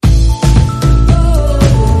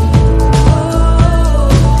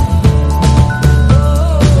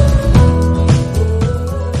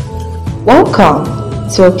Welcome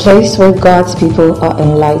to a place where God's people are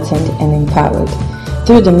enlightened and empowered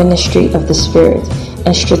through the ministry of the Spirit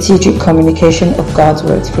and strategic communication of God's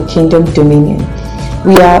words for kingdom dominion.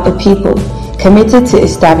 We are a people committed to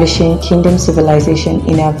establishing kingdom civilization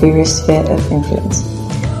in our various spheres of influence.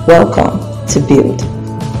 Welcome to Build.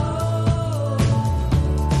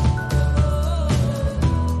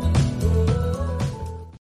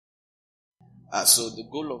 So the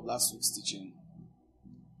goal of last week's teaching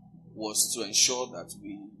was to ensure that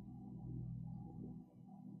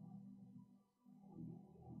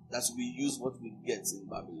we use what we get in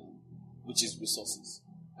Babylon, which is resources.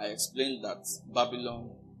 I explained that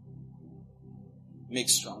Babylon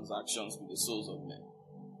makes transactions with the souls of men,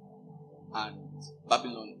 and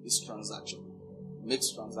Babylon is transactional, makes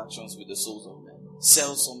transactions with the souls of men,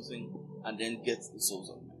 sells something and then gets the souls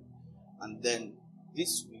of men. And then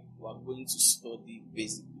this week we are going to study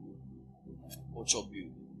basically culture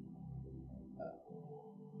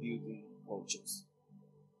building cultures.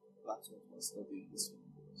 That's what we're studying this week.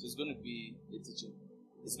 So it's going to be a teaching.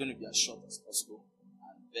 It's going to be as short as possible,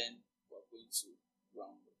 and then we're going to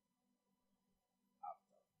round it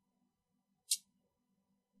after.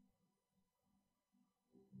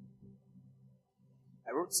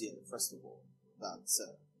 I wrote here, first of all, that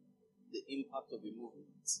the impact of a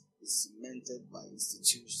movement is cemented by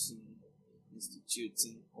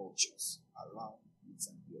instituting cultures around its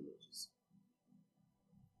ideologies.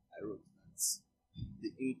 I wrote that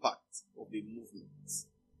the impact of a movement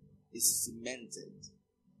is cemented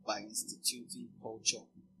by instituting culture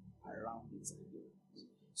around its ideologies.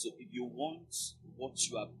 So if you want what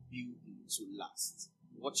you are building to last,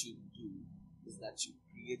 what you do is that you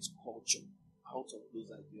create culture out of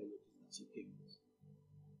those ideologies that you came with.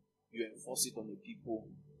 You enforce it on the people.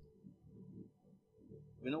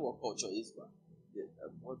 We know what culture is, but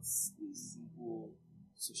what's the simple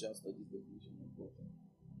social studies definition of culture?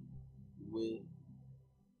 The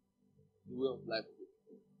way of life,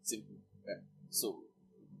 simple. Right? So,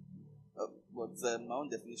 but my own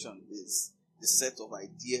definition is the set of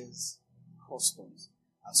ideas, customs,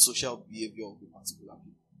 and social behavior of a particular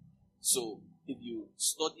people. So, if you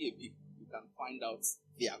study a people, you can find out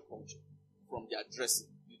their culture from their dressing.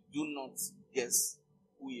 You do not guess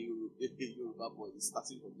who a Yoruba boy is,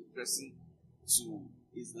 starting from the dressing to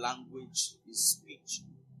his language, his speech.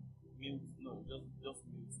 Just mute the language. Just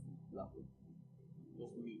mute the language.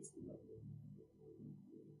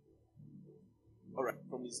 Alright,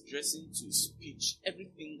 from his dressing to his speech,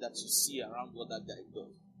 everything that you see around what that guy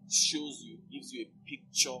does gives you a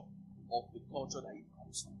picture of the culture that he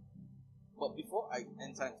comes from. But before I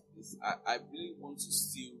enter into this, I really want to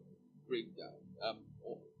still break down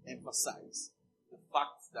or emphasize the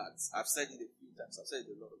fact that I've said it a few times, I've said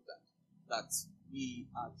it a lot of times, that we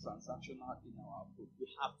are transactional in our approach. We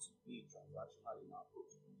have to be transactional in our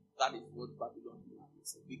approach. That is what Babylon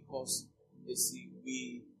is. Because, you see,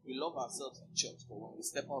 we love ourselves in church, but when we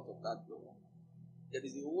step out of that door, there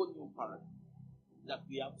is a whole new paradigm that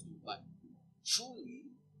we have to invite.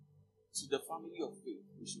 Truly, to the family of faith,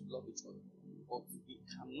 we should love each other. But we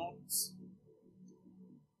cannot,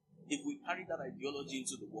 if we carry that ideology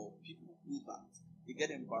into the world, people do that. They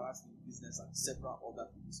get embarrassed in business and several other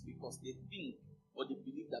things because they think or they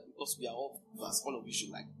believe that because we are all believers, all of you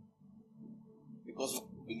should like. Because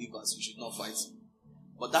we're believers, we should not fight.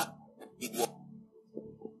 But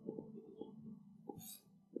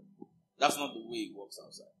that's not the way it works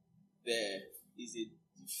outside. There is a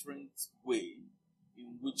different way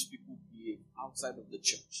in which people behave outside of the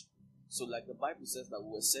church. So like the Bible says that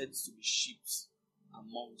we were said to be sheep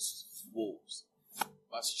amongst wolves.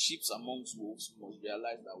 But sheep amongst wolves, we must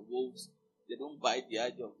realize that wolves, they don't buy the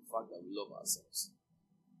idea of the fact that we love ourselves.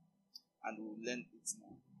 And we'll learn it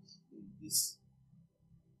now in this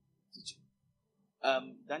teaching.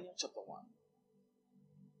 Daniel chapter 1.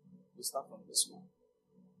 We'll start from this one.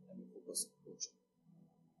 Let me focus on culture.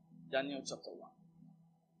 Daniel chapter 1.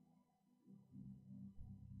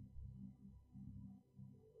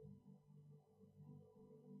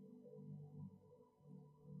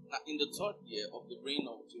 Now, in the third year of the reign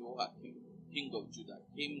of Jehoiakim, king of Judah,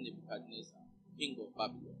 came Nebuchadnezzar, king of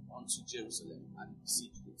Babylon, unto Jerusalem and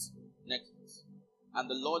besieged it. Next verse. And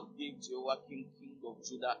the Lord gave Jehoiakim, king of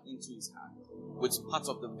Judah, into his hand, with part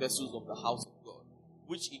of the vessels of the house of God,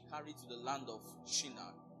 which he carried to the land of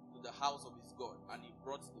Shinar, to the house of his God, and he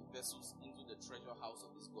brought the vessels into the treasure house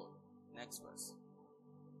of his God. Next verse.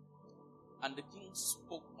 And the king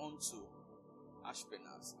spoke unto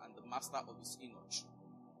Ashpenaz and the master of his eunuch,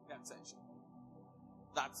 pay attention,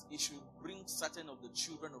 that he should bring certain of the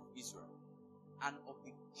children of Israel, and of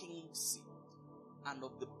the king's seed, and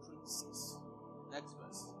of the princes. Next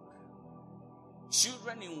verse.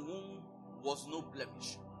 children in whom was no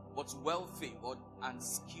blemish, but well favored and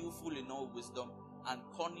skillful in all wisdom and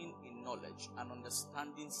cunning in knowledge and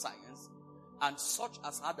understanding science, and such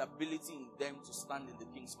as had ability in them to stand in the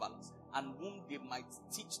king's palace, and whom they might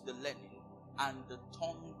teach the learning and the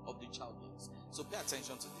tongue of the Chaldeans. So pay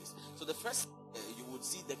attention to this. So the first, you would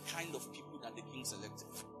see the kind of people that the king selected.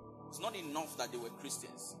 It's not enough that they were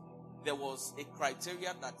Christians. There was a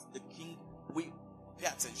criteria that the king will pay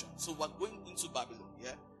attention. So we're going into Babylon,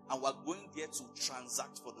 yeah? And we're going there to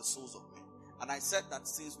transact for the souls of men. And I said that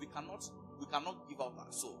since we cannot give out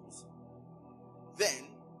our souls, then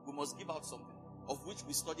we must give out something, of which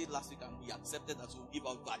we studied last week and we accepted that we'll give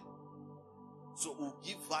out value. So we'll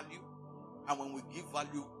give value, and when we give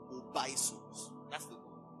value, we'll buy souls. That's the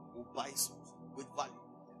goal. We'll buy souls with value.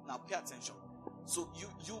 Now pay attention. So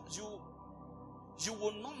you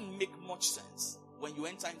will not make much sense when you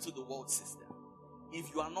enter into the world system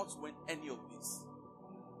if you are not when any of these.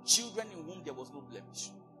 Children in whom there was no blemish,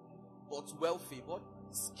 but well favored,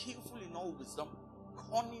 skillful in all wisdom,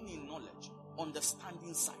 cunning in knowledge,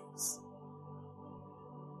 understanding science.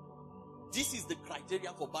 This is the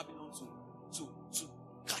criteria for Babylon to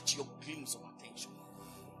catch your glimpse of attention.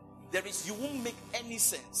 You won't make any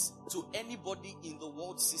sense to anybody in the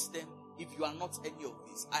world system if you are not any of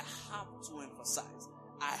these. I have to emphasize,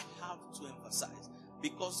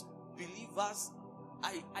 because believers,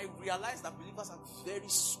 I realize that believers are very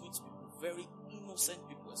sweet people, very innocent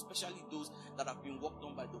people, especially those that have been worked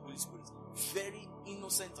on by the Holy Spirit. Very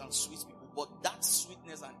innocent and sweet people, but that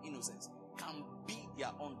sweetness and innocence can be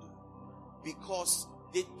their undoing because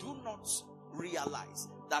they do not realize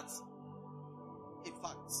that, in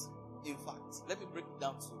fact, let me break it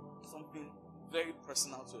down to something very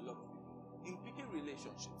personal to a lot of people. In picking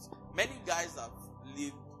relationships, many guys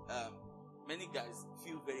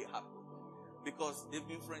feel very happy because they've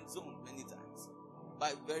been friend zoned many times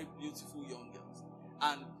by very beautiful young girls.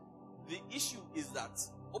 And the issue is that,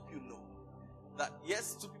 hope you know, that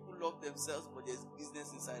yes, two people love themselves, but there's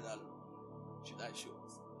business inside that love. Should I show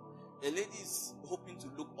us? A lady is hoping to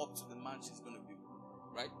look up to the man she's going to be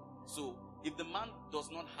with, right? So, if the man does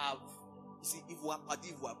not have, if we are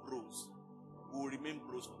bros, we will remain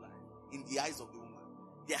bros for life in the eyes of the woman.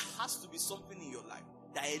 There has to be something in your life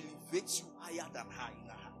that elevates you higher than her in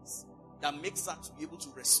her eyes, that makes her to be able to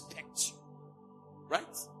respect you,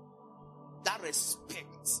 right? That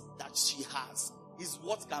respect that she has is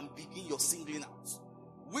what can begin your singling out,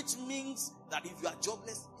 which means that if you are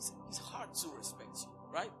jobless, it's hard to respect you,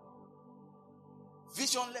 right?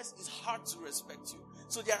 Visionless is hard to respect you.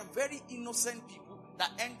 So there are very innocent people that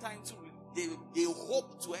enter into, they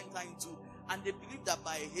hope to enter into, and they believe that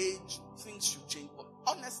by age things should change. But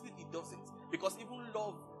honestly, it doesn't, because even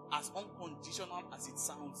love, as unconditional as it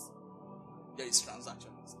sounds, there is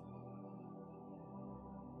transactions.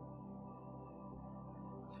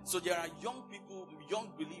 So there are young people,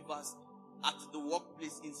 young believers at the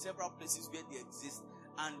workplace, in several places where they exist,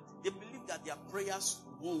 and they believe that their prayers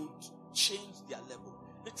would change their level.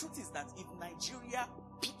 The truth is that if Nigeria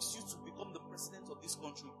picks you to become the president of this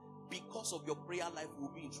country because of your prayer life,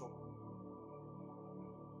 we'll be in trouble.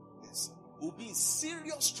 Yes, we'll be in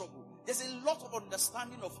serious trouble. There's a lot of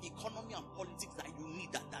understanding of economy and politics that you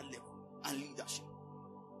need at that level, and leadership.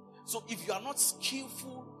 So if you are not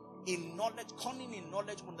skillful in knowledge, cunning in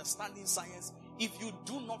knowledge, understanding science, if you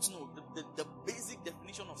do not know, the basic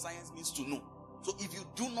definition of science means to know. So if you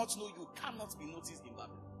do not know, you cannot be noticed in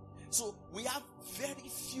Babylon. So we have very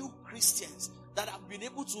few Christians that have been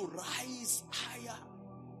able to rise higher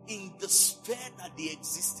in the sphere that they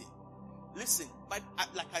exist in. Listen, but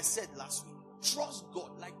like I said last week, trust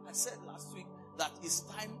God. Like I said last week, that it's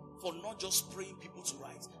time for not just praying people to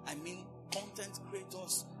rise. I mean content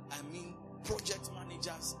creators, I mean project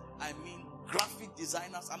managers, I mean graphic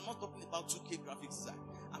designers. I'm not talking about 2K graphic design.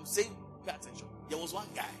 I'm saying, pay attention. There was one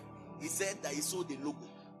guy, he said that he saw the logo.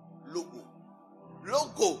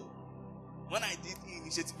 When I did the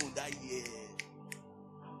initiative on that year,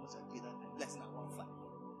 how much I paid that time? Less than 1.5.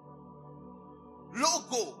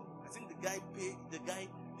 Logo. I think the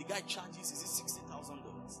guy charges, is it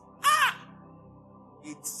 $60,000?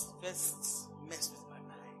 It first messed with my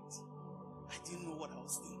mind. I didn't know what I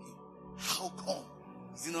was thinking. How come?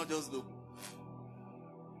 Is it not just logo?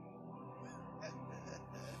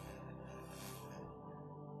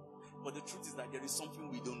 But the truth is that there is something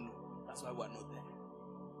we don't know. That's why we're not there.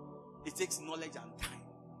 It takes knowledge and time.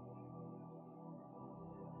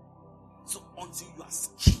 So until you are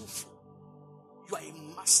skillful, you are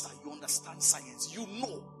a master, you understand science, you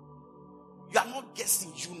know. You are not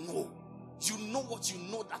guessing, you know. You know what you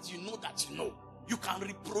know that you know that you know. You can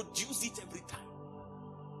reproduce it every time.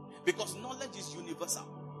 Because knowledge is universal.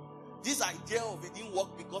 This idea of it didn't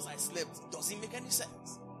work because I slept doesn't make any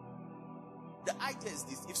sense. The idea is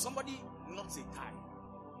this: if somebody knots a tie,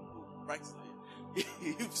 right?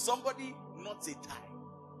 If somebody knots a tie,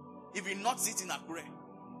 if he knots it in Akure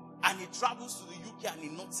and he travels to the UK and he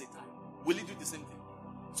knots a tie, will he do the same thing?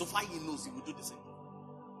 So far he knows, he will do the same thing.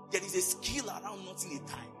 There is a skill around knotting a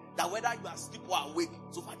tie that whether you are asleep or awake,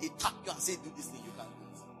 so far they tap you and say, do this thing, you can do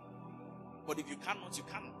it. But if you cannot, you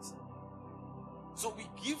cannot. So we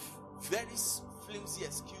give very flimsy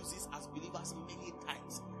excuses as believers many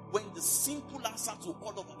times, when the simple answer to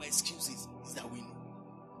all of our excuses is that we know.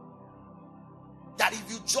 That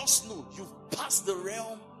if you just know, you've passed the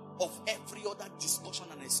realm of every other discussion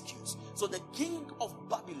and excuse. So the king of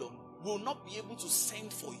Babylon will not be able to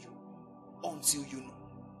send for you until you know.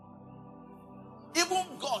 Even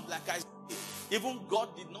God, like I said, even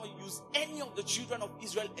God did not use any of the children of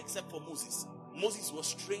Israel except for Moses. Moses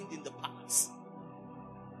was trained in the palace.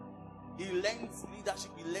 He learned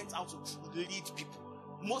leadership. He learned how to lead people.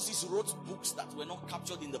 Moses wrote books that were not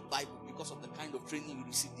captured in the Bible because of the kind of training he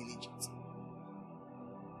received in Egypt.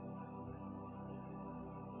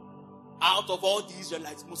 Out of all the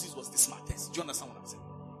Israelites, Moses was the smartest. Do you understand what I'm saying?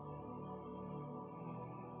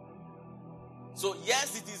 So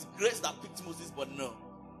yes, it is grace that picked Moses, but no,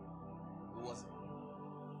 it wasn't.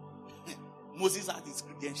 Moses had his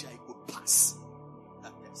credential; he could pass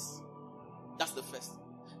that test. That's the first thing.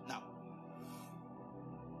 Now,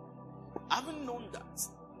 having known that,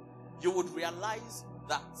 you would realize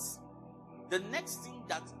that the next thing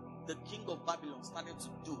that the king of Babylon started to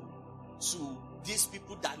do to these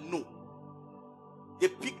people that know, they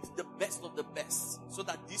picked the best of the best, so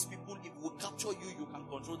that these people, if we capture you, you can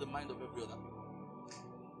control the mind of every other people.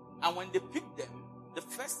 And when they picked them, the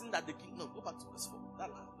first thing that the king, no, go back to verse 4,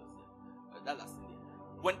 that last verse there, that last thing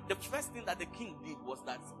there. When the first thing that the king did was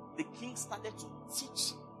that the king started to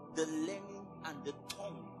teach the learning and the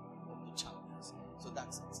tongue of the Chaldeans. So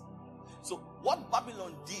that's it. So what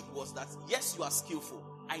Babylon did was that, yes, you are skillful,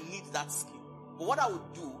 I need that skill. But what I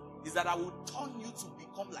would do is that I would turn you to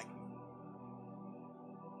become like me.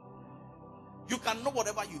 You can know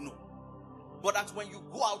whatever you know, but that when you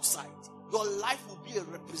go outside, your life will be a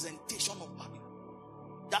representation of Babylon.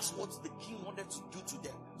 That's what the king wanted to do to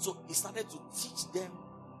them. So he started to teach them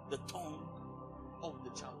the tongue of the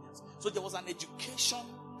Chaldeans. So there was an education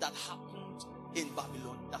that happened in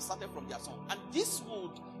Babylon that started from their tongue. And this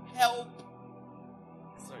would help.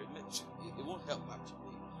 Sorry, it won't help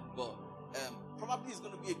actually. But probably it's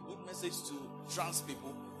going to be a good message to trans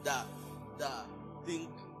people that think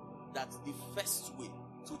that the first way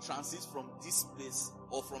to transit from this place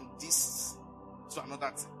or from this to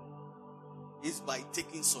another thing is by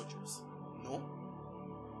taking surgeries. No.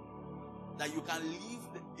 That you can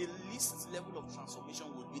live the least level of transformation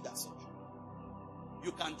would be that surgery.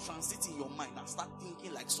 You can transit in your mind and start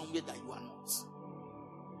thinking like somewhere that you are not.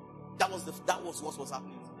 That was what was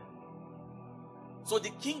happening to them. So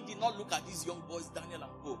the king did not look at these young boys, Daniel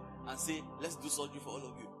and Co, and say, let's do surgery for all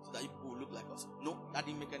of you so that you will look like us. No, that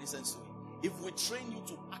didn't make any sense to me. If we train you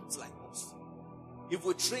to act like us, if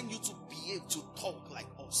we train you to behave, to talk like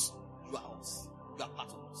us, you are us. You are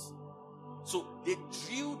part of us. So they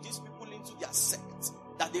drilled these people into their sect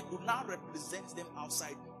that they could now represent them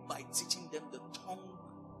outside by teaching them the tongue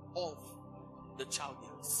of the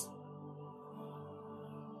Chaldeans.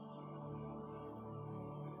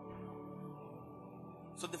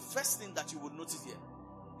 So the first thing that you would notice here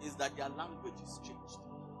is that their language is changed.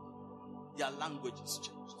 Their language is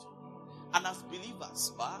changed. And as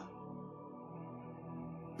believers,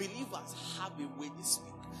 believers have a way they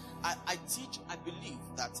speak. I believe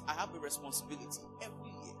that I have a responsibility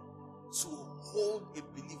every year to hold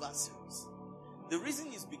a believer serious. The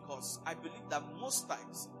reason is because I believe that most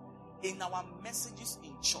times in our messages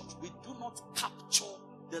in church, we do not capture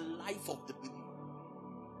the life of the believer.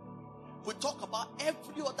 We talk about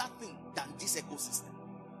every other thing than this ecosystem.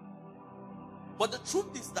 But the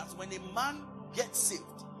truth is that when a man gets saved,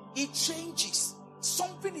 he changes.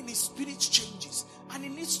 Something in his spirit changes. And he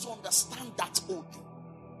needs to understand that whole thing.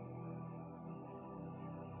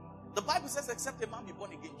 The Bible says, except a man be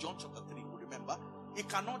born again, John chapter 3, remember, he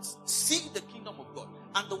cannot see the kingdom of God.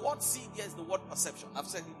 And the word see here is the word perception. I've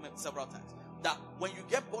said it several times. That when you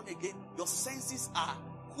get born again, your senses are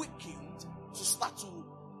quickened to start to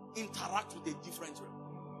interact with a different realm.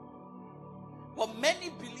 But many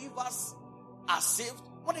believers are saved,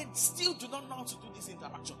 but they still do not know how to do this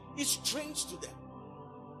interaction. It's strange to them.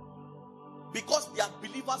 Because they are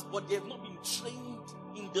believers, but they have not been trained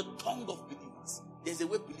in the tongue of believers. There's a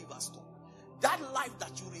way believers talk. That life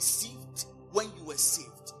that you received when you were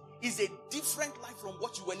saved is a different life from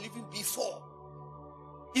what you were living before.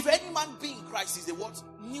 If any man be in Christ, is a what?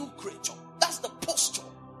 New creature. That's the posture.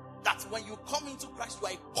 That when you come into Christ, you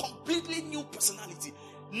are a completely new personality.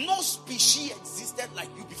 No species existed like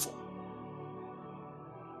you before.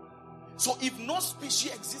 So if no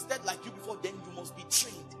species existed like you before, then you must be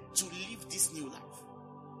trained to live this new life.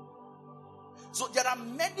 So there are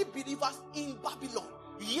many believers in Babylon.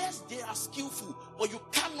 Yes, they are skillful, but you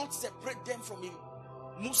cannot separate them from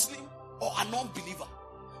a Muslim or a non-believer.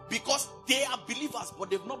 Because they are believers,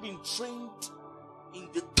 but they've not been trained in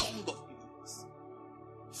the tongue of believers.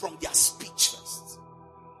 From their speech first.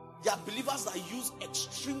 There are believers that use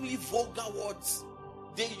extremely vulgar words.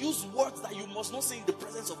 They use words that you must not say in the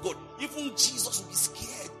presence of God. Even Jesus will be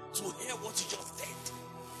scared to hear what you just said.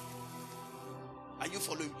 Are you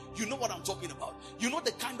following? You know what I'm talking about. You know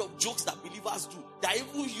the kind of jokes that believers do, that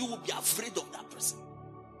even you will be afraid of that person.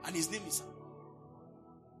 And his name is Sam.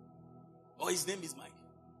 Or his name is Mike.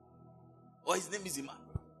 Or his name is Emmanuel.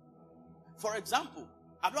 For example,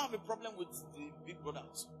 I don't have a problem with the big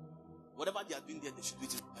brothers. Whatever they are doing there, they should do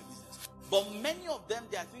it in my business. But many of them,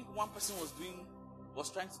 I think one person was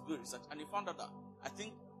trying to do research, and he found out that I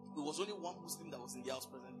think there was only one Muslim that was in the house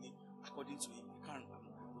presently, according to him. I don't know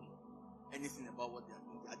anything about what they are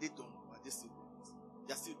doing. They don't know. Are they still doing it?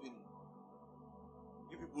 They are still doing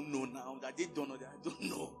it. You people know now that they don't know that I don't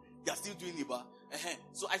know. They are still doing it, but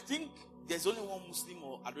so I think there's only one Muslim,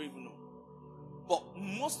 or I don't even know. But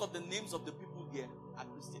most of the names of the people there are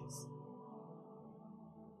Christians.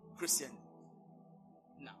 Christian.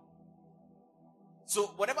 Now. So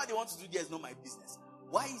whatever they want to do there is not my business.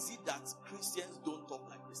 Why is it that Christians don't talk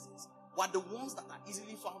like Christians? Who are the ones that are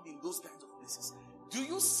easily found in those kinds of places? Do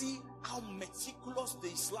you see how meticulous the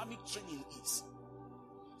Islamic training is?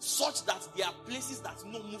 Such that there are places that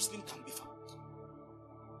no Muslim can be found.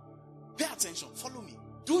 Pay attention, follow me.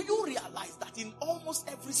 Do you realize that in almost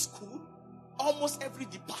every school, almost every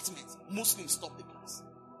department, Muslims stop the class?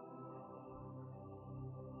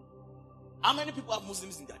 How many people have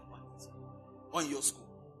Muslims in their department? Or in your school?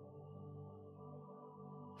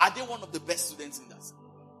 Are they one of the best students in that school?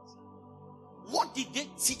 What did they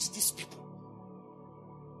teach these people?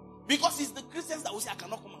 Because it's the Christians that will say, I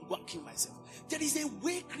cannot come and go and kill myself. There is a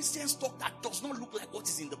way Christians talk that does not look like what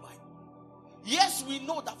is in the Bible. Yes, we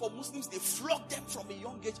know that for Muslims, they flog them from a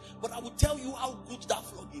young age. But I will tell you how good that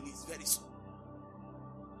flogging is very soon.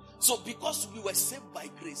 So because we were saved by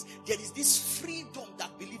grace, there is this freedom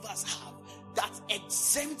that believers have that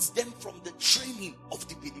exempts them from the training of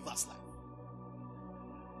the believer's life.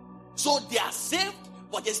 So they are saved,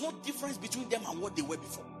 but there's no difference between them and what they were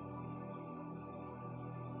before.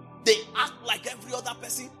 They act like every other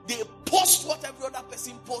person. They post what every other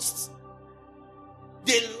person posts.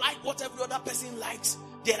 They like what every other person likes.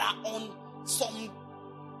 They are on some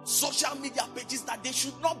social media pages that they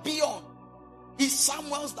should not be on. It's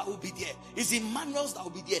Samuel's that will be there. It's Emmanuel's that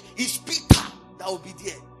will be there. It's Peter that will be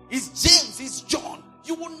there. It's James. It's John.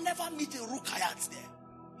 You will never meet a Rukayat there.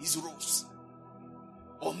 It's Rose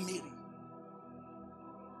or Mary.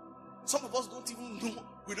 Some of us don't even know.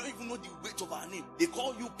 We don't even know the weight of our name. They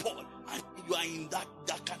call you Paul, and you are in that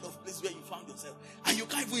kind of place where you found yourself. And you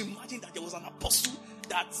can't even imagine that there was an apostle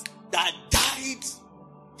that died.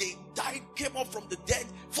 They died, came up from the dead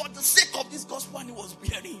for the sake of this gospel, and he was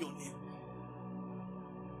bearing your name.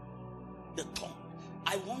 The tongue.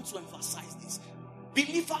 I want to emphasize this.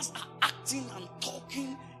 Believers are acting and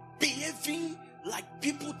talking, behaving like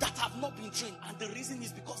people that have not been trained. And the reason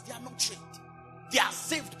is because they are not trained. They are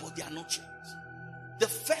saved, but they are not trained. The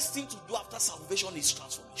first thing to do after salvation is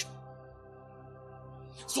transformation.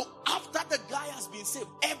 So after the guy has been saved,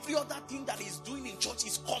 every other thing that he's doing in church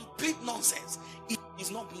is complete nonsense. It is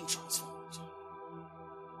not being transformed.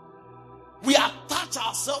 We attach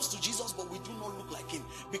ourselves to Jesus, but we do not look like him,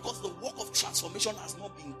 because the work of transformation has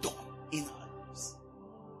not been done in our lives.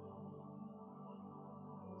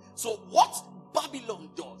 So what Babylon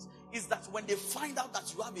does is that when they find out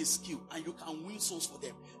that you have a skill and you can win souls for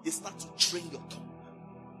them, they start to train your tongue.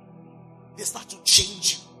 They start to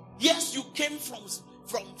change you. Yes, you came from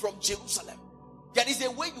Jerusalem. There is a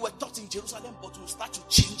way you were taught in Jerusalem, but you start to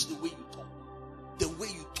change the way you talk. The way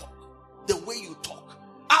you talk. The way you talk.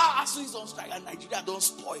 ASU is on strike and Nigeria don't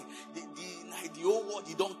spoil. The whole world,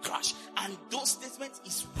 you don't crash. And those statements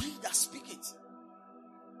is we that speak it.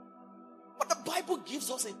 But the Bible gives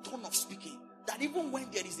us a tone of speaking that even when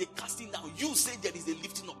there is a casting down, you say there is a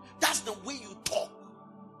lifting up. That's the way you talk.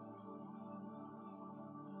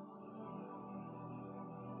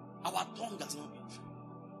 Our tongue has not been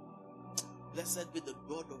trained. Blessed be the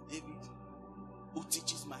God of David, who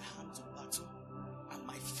teaches my hand to battle and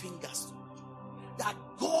my fingers to battle. that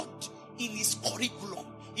God in his curriculum,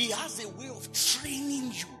 he has a way of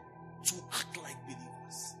training you to act like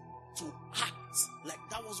believers. To act like,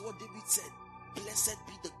 that was what David said. Blessed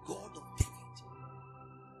be the God of David.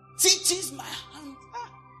 Teaches my hand.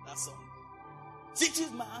 That's all.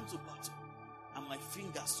 Teaches my hand to battle and my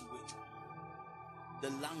fingers to wage war. The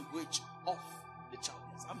language of the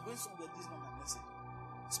Chaldeans. I'm going somewhere. This is not my message.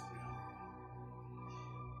 It's prayer.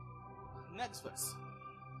 Next verse.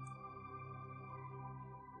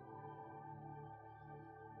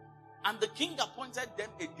 And the king appointed them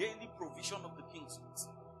a daily provision of the king's meat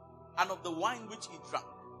and of the wine which he drank,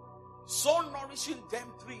 so nourishing them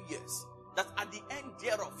 3 years, that at the end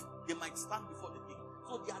thereof they might stand before the king.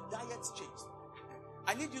 So their diets changed.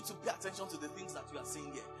 I need you to pay attention to the things that you are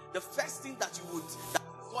saying here. The first thing that you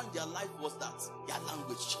saw in their life was that their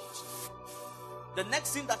language changed. The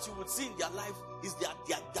next thing that you would see in their life is their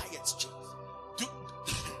diets changed.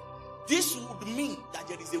 This would mean that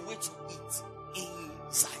there is a way to eat in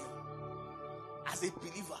Zion. As a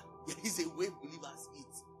believer, there is a way believers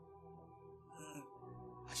eat.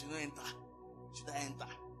 I should not enter. Should I enter?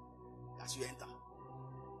 I should enter.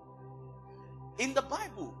 In the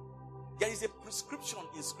Bible, there is a prescription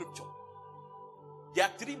in Scripture. There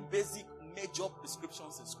are 3 basic major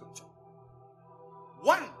prescriptions in Scripture.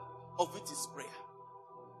 One of it is prayer.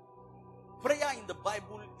 Prayer in the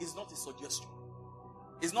Bible is not a suggestion.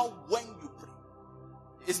 It's not when you pray.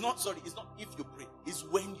 It's not if you pray. It's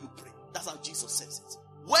when you pray. That's how Jesus says it.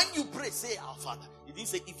 When you pray, say our Father. He didn't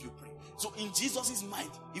say if you pray. So in Jesus'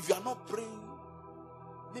 mind, if you are not praying,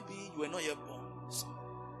 maybe you were not yet born. So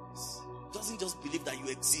doesn't just believe that you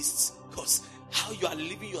exist, because how you are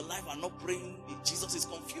living your life and not praying, Jesus is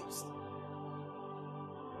confused.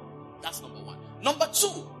 That's number 1. Number 2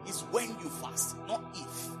 is when you fast, not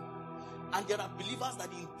if. And there are believers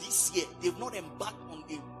that in this year, they've not embarked on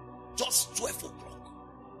just 12 o'clock.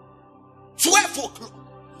 12 o'clock.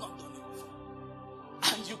 Not done it before.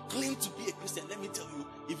 And you claim to be a Christian. Let me tell you,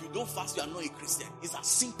 if you don't fast, you are not a Christian. It's as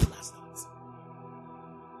simple as that.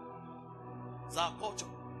 It's our culture.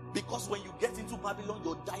 Because when you get into Babylon,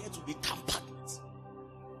 your diet will be tampered with.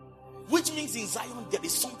 Which means in Zion, there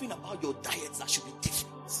is something about your diet that should be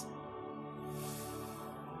different.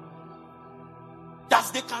 That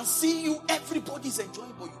they can see you, everybody's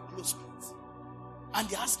enjoying, but you close plate. And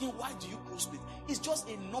they're asking, why do you close plate? It's just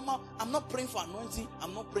a normal, I'm not praying for anointing,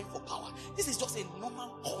 I'm not praying for power. This is just a normal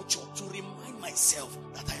culture to remind myself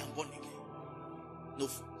that I am born again. No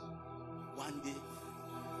food. 1 day,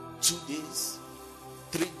 2 days,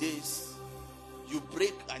 3 days. You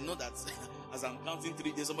break. I know that as I'm counting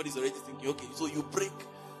 3 days, somebody's already thinking, okay, so you break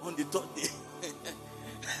on the 3rd day.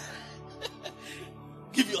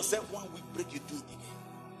 Give yourself 1 week break, you do it again.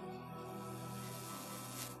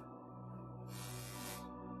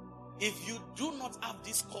 If you do not have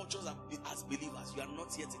these cultures as believers, you are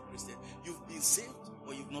not yet a Christian. You've been saved,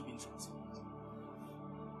 but you've not been transformed.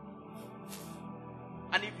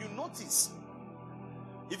 And if you notice,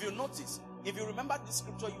 if you remember this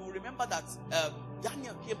scripture, you will remember that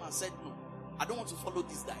Daniel came and said, no, I don't want to follow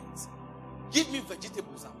this diet. Give me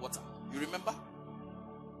vegetables and water. You remember?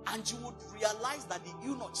 And you would realize that the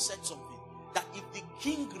eunuch said something. That if the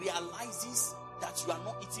king realizes that you are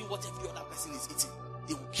not eating what every other person is eating,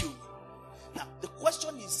 they will kill you. Now, the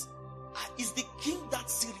question is the king that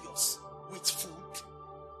serious with food?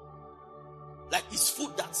 Like, is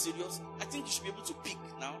food that serious? I think you should be able to pick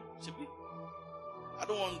now. Should be. I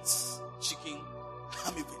don't want chicken.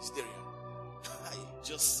 I'm a vegetarian. I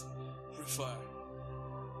just prefer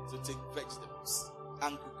to take vegetables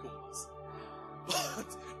and cucumbers.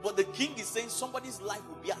 But the king is saying somebody's life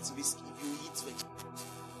will be at risk if you eat vegetables.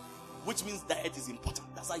 Which means diet is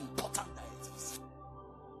important. That's how important diet is.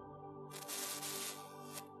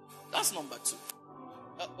 That's number 2.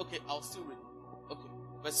 Okay, I'll still read. Okay,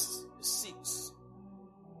 verse 6.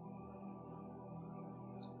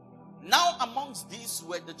 Now amongst these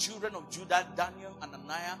were the children of Judah, Daniel,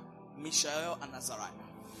 Ananiah, Mishael, and Azariah.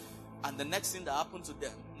 And the next thing that happened to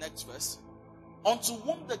them, next verse, unto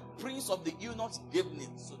whom the prince of the eunuchs gave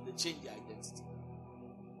names. So they changed their identity.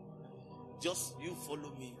 Just you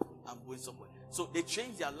follow me, I'm going somewhere. So they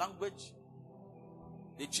changed their language,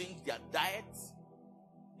 they changed their diet,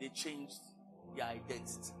 they changed their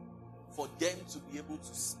identity for them to be able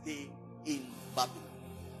to stay in Babylon.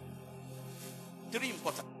 3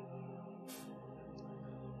 important.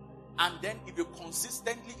 And then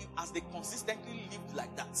as they consistently lived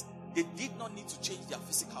like that, they did not need to change their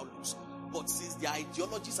physical looks. But since their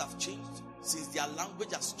ideologies have changed, since their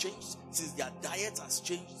language has changed, since their diet has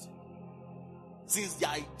changed, since their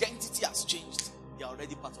identity has changed, they are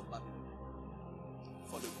already part of Babylon.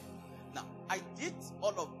 Follow me. Now, I did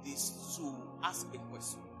all of this to ask a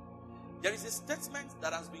question. There is a statement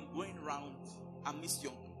that has been going around amidst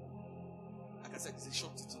young people. Like I said, it's a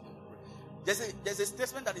short teaching. There's a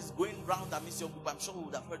statement that is going around amidst young people. I'm sure we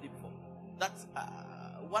would have heard it before. That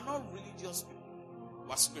we're not religious people.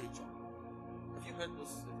 We're spiritual. Have you heard those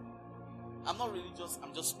statements? I'm not religious,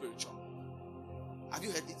 I'm just spiritual. Have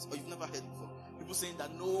you heard it or you've never heard it before? People saying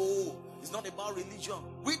that no, it's not about religion.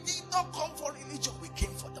 We did not come for religion. We came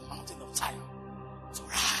for the mountain of Zion to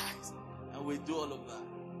rise. And we do all of that.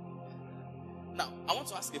 Now, I want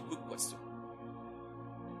to ask a quick question.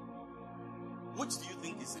 Which do you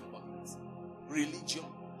think is important? Religion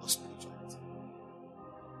or spirituality?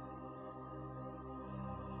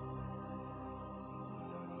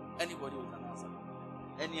 Anybody with an answer?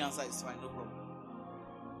 Any answer is fine, no problem.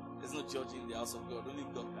 There's no judging in the house of God. Only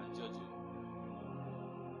God can judge you.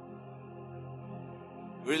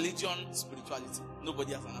 Religion, spirituality.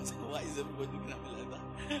 Nobody has an answer. Why is everybody looking at me like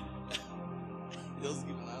that? Just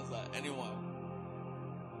give an answer. Anyone.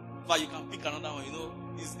 But you can pick another one. You know,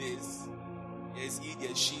 these days, there's he,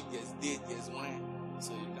 there's she, there's date, there's wine.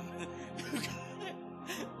 So you can.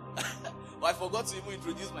 Well, I forgot to even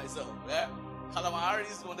introduce myself. Yeah? Kalama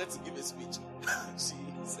Harris wanted to give a speech. She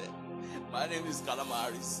said, my name is Kalama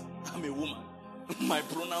Harris. I'm a woman. My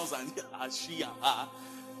pronouns are she and her.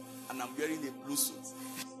 And I'm wearing a blue suit.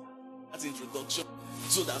 That's introduction.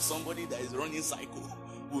 So that somebody that is running cycle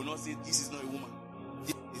will not say, this is not a woman.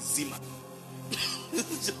 This is Zima.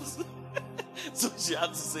 So she had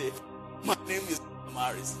to say, my name is Kalama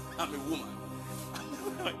Harris. I'm a woman.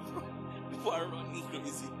 People are running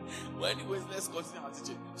crazy. Well, anyways, let's continue our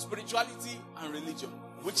teaching. Spirituality and religion.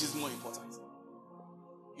 Which is more important?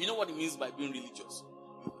 You know what it means by being religious?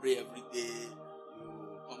 You pray every day.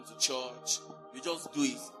 You come to church. You just do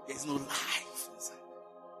it. There's no life inside.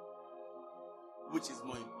 Which is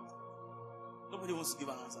more important? Nobody wants to give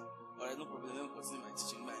an answer. Alright, no problem. Let me continue my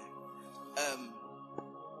teaching.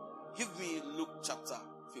 Give me Luke chapter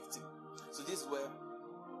 15. So this is where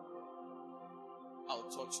I'll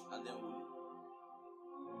touch and then we'll.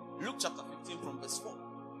 Luke chapter 15 from verse 4.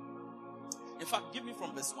 In fact, give me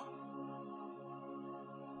from verse 1.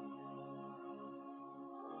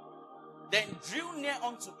 Then drew near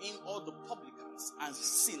unto him all the publicans and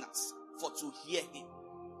sinners for to hear him.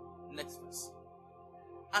 Next verse.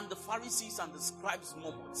 And the Pharisees and the scribes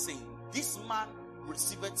murmured, saying, this man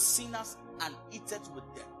receiveth sinners and eateth with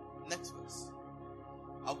them. Next verse.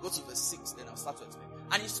 I'll go to verse 6, then I'll start to explain.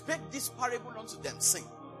 And he spake this parable unto them, saying,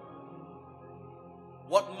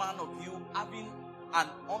 what man of you, having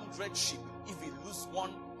 100 sheep, if he lose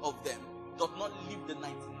one of them, doth not leave the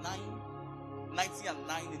 90 and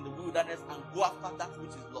 9 in the wilderness and go after that which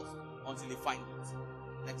is lost until he find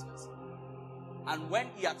it? Next verse. And when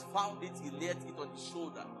he had found it, he laid it on his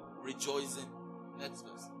shoulder, rejoicing. Next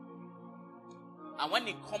verse. And when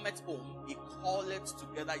he cometh home, he calleth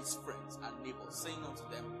together his friends and neighbors, saying unto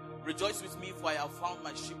them, rejoice with me, for I have found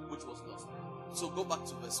my sheep which was lost. So go back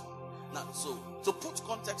to verse 1. Now, so to put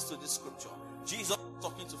context to this scripture, Jesus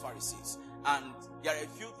talking to Pharisees, and there are a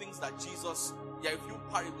few things that there are a few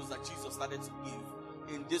parables that Jesus started to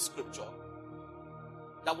give in this scripture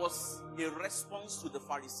that was a response to the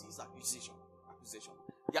Pharisees' accusation.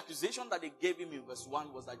 The accusation that they gave him in verse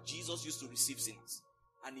 1 was that Jesus used to receive sinners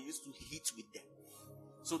and he used to eat with them.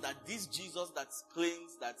 So that this Jesus that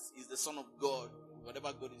claims that is the Son of God,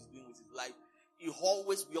 whatever God is doing with his life, we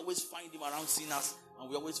always find him around sinners, and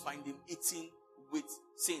we always find him eating with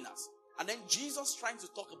sinners. And then Jesus, trying to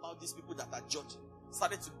talk about these people that are judging,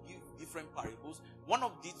 started to give different parables. One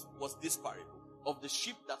of these was this parable of the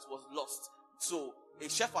sheep that was lost. So a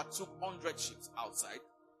shepherd took 100 sheep outside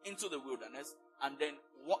into the wilderness, and then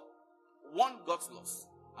one got lost,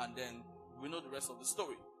 and then we know the rest of the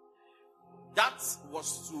story. That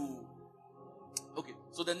was okay.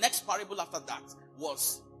 So the next parable after that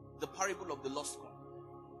was the parable of the lost coin.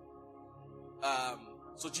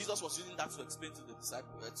 So Jesus was using that to explain to the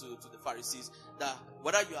disciples, to the Pharisees, that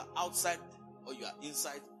whether you are outside or you are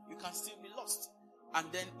inside, you can still be lost.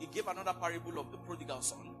 And then he gave another parable of the prodigal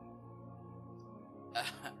son.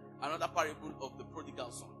 Another parable of the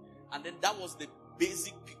prodigal son. And then that was the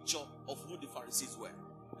basic picture of who the Pharisees were.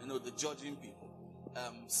 You know, the judging people.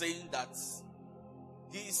 Saying that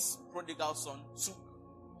this prodigal son took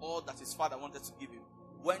all that his father wanted to give him,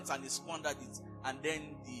 went and he squandered it, and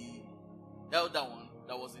then the elder one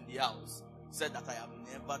that was in the house said that I have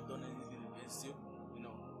never done anything against you,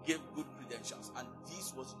 gave good credentials. And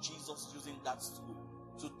this was Jesus using that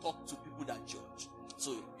to talk to people that judge.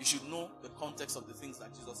 So you should know the context of the things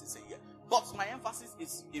that Jesus is saying here. But my emphasis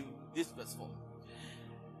is in this verse 4.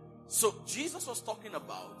 So Jesus was talking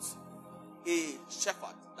about a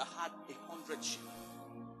shepherd that had 100 sheep.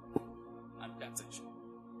 And pay attention.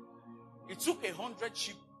 He took 100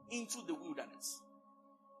 sheep into the wilderness.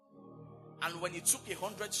 And when he took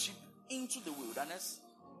 100 sheep into the wilderness,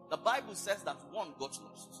 the Bible says that one got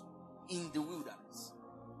lost in the wilderness.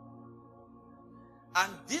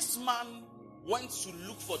 And this man went to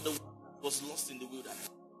look for the one that was lost in the wilderness.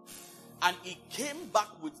 And he came back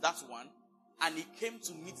with that one, and he came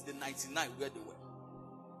to meet the 99 where they were.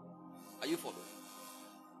 Are you following?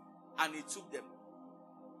 And he took them.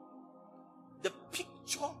 The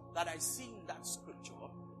picture that I see in that scripture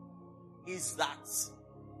is that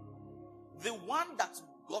the one that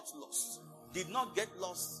got lost did not get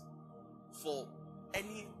lost for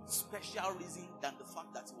any special reason than the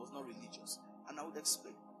fact that he was not religious. And I would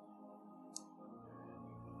explain.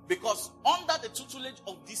 Because under the tutelage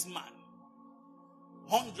of this man,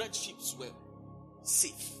 100 sheep were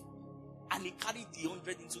safe. And he carried the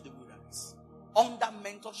 100 into the wilderness. Under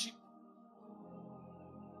mentorship,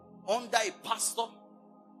 under a pastor,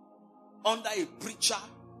 under a preacher,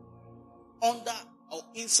 under or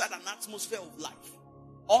inside an atmosphere of life.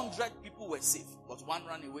 100 people were safe, but one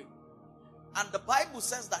ran away. And the Bible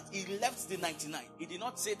says that he left the 99. He did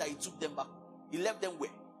not say that he took them back. He left them where?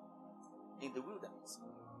 In the wilderness.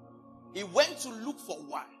 He went to look for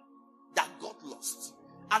one that got lost.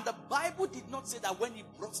 And the Bible did not say that when he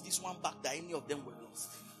brought this one back that any of them were lost.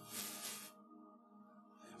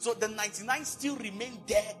 So the 99 still remained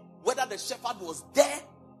there, whether the shepherd was there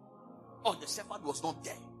or the shepherd was not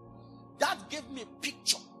there. That gave me a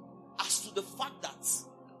picture as to the fact that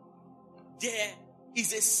there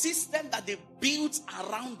is a system that they built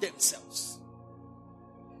around themselves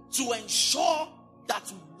to ensure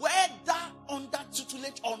that whether under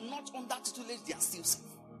tutelage or not under tutelage, they are still safe.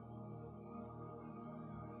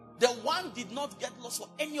 The one did not get lost for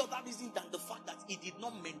any other reason than the fact that he did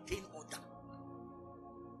not maintain order.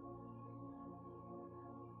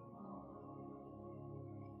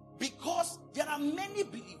 Because there are many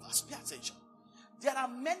believers, pay attention, there are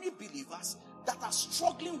many believers that are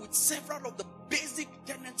struggling with several of the basic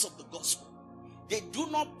tenets of the gospel. They do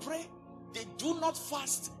not pray, they do not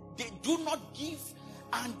fast, they do not give,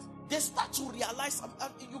 and they start to realize,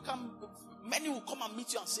 many will come and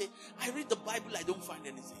meet you and say, I read the Bible, I don't find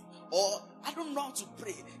anything. Or, I don't know how to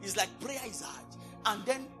pray. It's like prayer is hard. And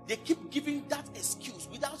then they keep giving that excuse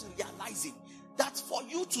without realizing that for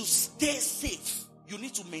you to stay safe, you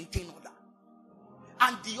need to maintain order.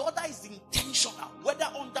 And the order is intentional, whether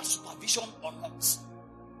under supervision or not.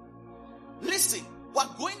 Listen, we're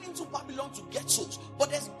going into Babylon to get souls, but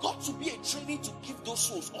there's got to be a training to give those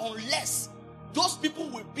souls, unless those people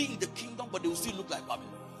will be in the kingdom, but they will still look like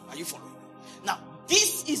Babylon. Are you following? Now,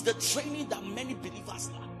 this is the training that many believers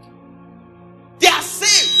lack. They are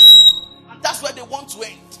saved, and that's where they want to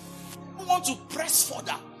end. They don't want to press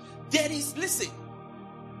further. There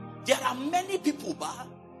are many people,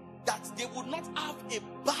 that they would not have a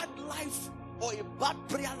bad life or a bad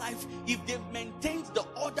prayer life if they maintained the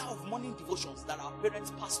order of morning devotions that our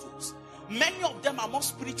parents passed to us. Many of them are more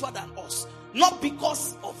spiritual than us, not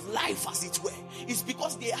because of life as it were. It's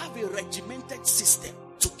because they have a regimented system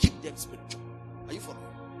to keep them spiritual. Are you following?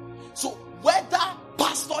 So whether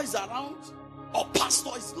pastor is around or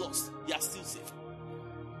pastor is lost, they are still safe.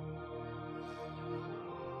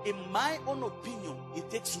 In my own opinion, it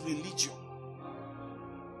takes religion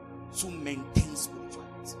to maintain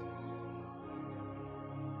spirituality.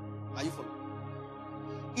 Are you following?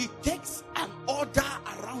 It takes an order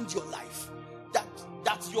around your life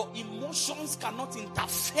that your emotions cannot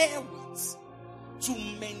interfere with to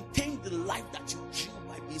maintain the life that you dream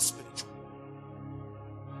by being spiritual.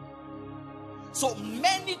 So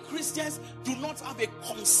many Christians do not have a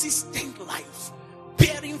consistent life,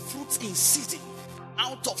 bearing fruits in season,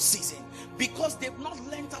 out of season, because they've not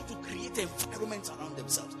learned how to create environments around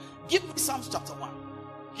themselves. Give me Psalms chapter 1.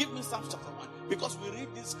 Give me Psalms chapter 1. Because we read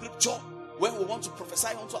this scripture when we want to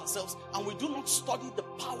prophesy unto ourselves, and we do not study the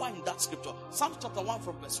power in that scripture. Psalms chapter 1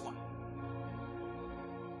 from verse 1.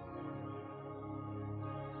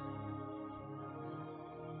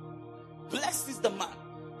 Blessed is the man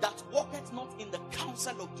that walketh not in the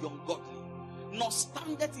counsel of the ungodly, nor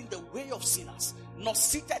standeth in the way of sinners, nor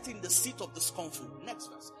sitteth in the seat of the scornful. Next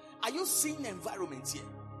verse. Are you seeing environment here?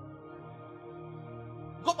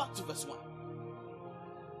 Go back to verse 1.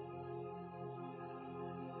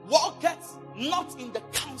 Walketh not in the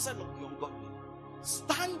counsel of the ungodly,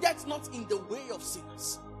 standeth not in the way of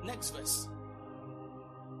sinners. Next verse.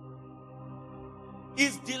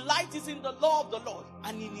 His delight is in the law of the Lord,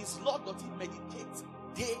 and in his law doth he meditate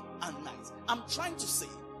day and night. I'm trying to say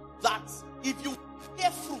that if you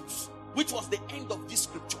bear fruits, which was the end of this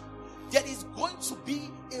scripture, there is going to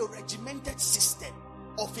be a regimented system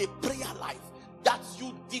of a prayer life that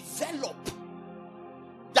you develop,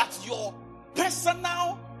 that your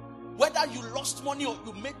personal, whether you lost money or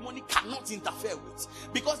you made money, cannot interfere with.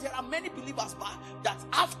 Because there are many believers that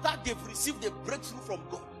after they've received a breakthrough from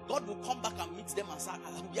God, God will come back and meet them and say,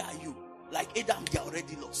 where are you? Like Adam, they are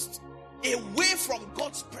already lost. Away from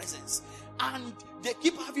God's presence. And they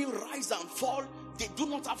keep having rise and fall. They do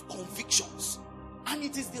not have convictions. And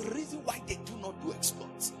it is the reason why they do not do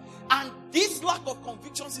exploits. And this lack of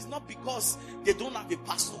convictions is not because they don't have a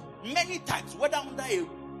pastor. Many times, whether under a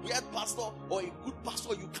weird pastor or a good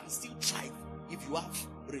pastor, you can still thrive if you have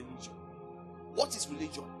religion. What is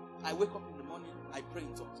religion? I wake up in the morning, I pray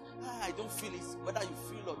in tongues. I don't feel it. Whether you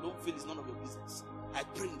feel or don't feel, it's none of your business. I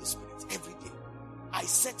pray in the Spirit every day. I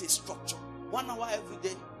set a structure. 1 hour every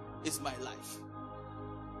day is my life.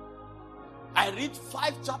 I read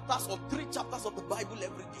 5 chapters or 3 chapters of the Bible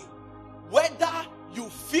every day. Whether you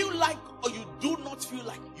feel like or you do not feel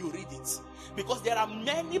like, you read it. Because there are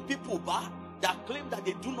many people that claim that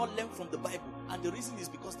they do not learn from the Bible. And the reason is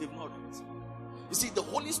because they've not read it. You see, the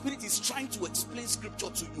Holy Spirit is trying to explain scripture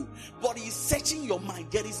to you. But He is searching your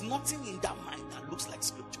mind. There is nothing in that mind that looks like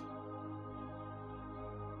scripture.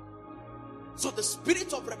 So the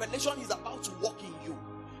spirit of revelation is about to work in you.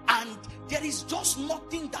 And there is just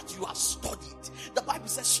nothing that you have studied. The Bible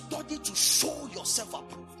says, study to show yourself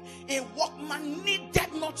approved. A workman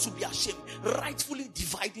needed not to be ashamed, rightfully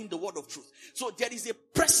dividing the word of truth. So there is a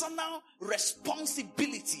personal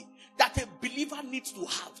responsibility that a believer needs to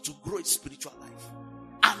have to grow his spiritual life.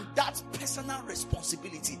 And that personal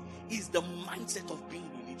responsibility is the mindset of being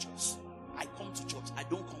religious. I come to church, I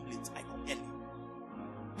don't come late, I come early.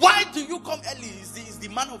 Why do you come early? Is the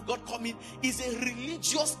man of God coming? Is a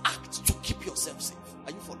religious act to keep yourself safe.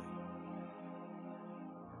 Are you following?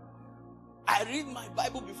 I read my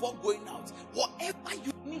Bible before going out. Whatever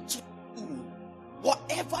you need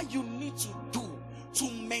to do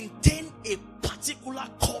to maintain a particular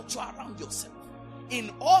culture around yourself,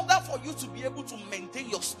 in order for you to be able to maintain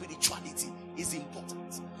your spirituality, is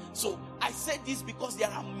important. So I say this because there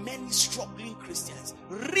are many struggling Christians,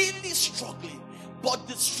 really struggling. But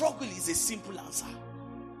the struggle is a simple answer.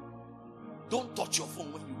 Don't touch your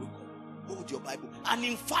phone when you wake up. Hold your Bible. And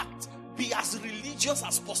in fact, be as religious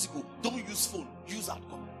as possible. Don't use phone. Use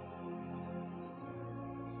outcome.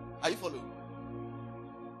 Are you following?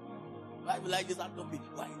 Bible like this outcome.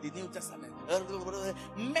 Why in the New Testament?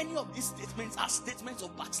 Many of these statements are statements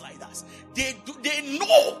of backsliders. They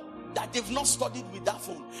know that they've not studied with that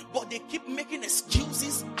phone, but they keep making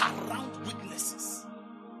excuses around weaknesses.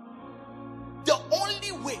 The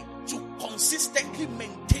only way to consistently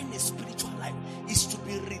maintain a spiritual life is to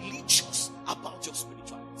be religious about your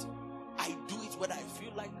spirituality. I do it whether I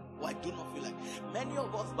feel like or I do not feel like. Many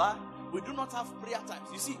of us, we do not have prayer times.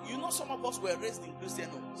 You see, some of us were raised in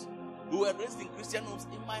Christian homes. We were raised in Christian homes.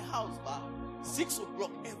 In my house, 6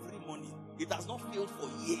 o'clock every morning. It has not failed for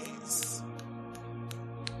years.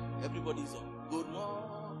 Everybody's on. Good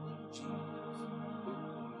morning, Jesus.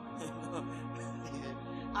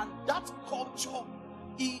 And that culture,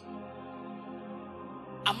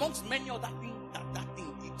 amongst many other things that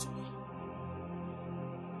thing did to me,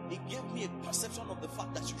 it gave me a perception of the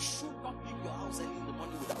fact that you should not leave your house early in the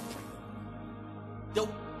morning without praying.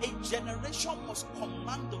 A generation must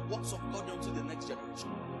command the works of God onto the next generation.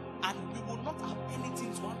 And we will not have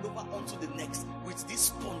anything to hand over onto the next with this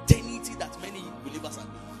spontaneity that many believers are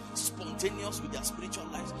doing. Spontaneous with their spiritual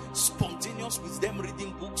lives, spontaneous with them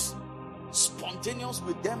reading books, spontaneous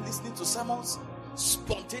with them listening to sermons,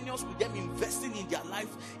 spontaneous with them investing in their life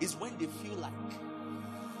is when they feel like.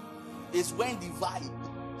 Is when the vibe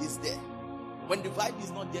is there. When the vibe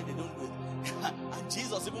is not there, they don't do it. And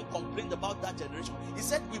Jesus even complained about that generation. He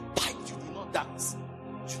said, we piped, you did not dance.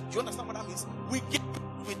 Do you understand what that means? We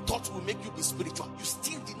thought we'll make you be spiritual. You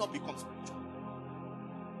still did not become spiritual.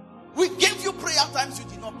 We gave you prayer times, you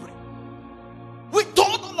did not pray. We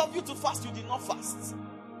told all of you to fast, you did not fast.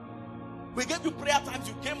 We gave you prayer times,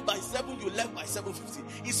 you came by 7, you left by 7:50.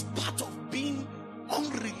 It's part of being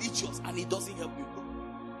unreligious and it doesn't help you grow.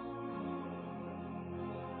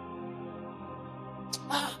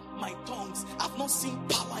 My tongues, I've not seen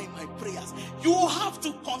power in my prayers. You have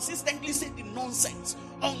to consistently say the nonsense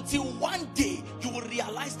until one day you will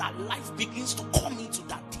realize that life begins to come into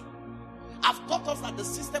that thing. I've taught us that the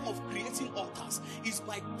system of creating altars is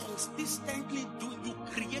by consistently you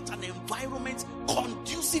create an environment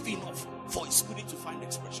conducive enough for a spirit to find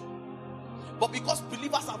expression. But because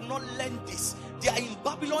believers have not learned this, they are in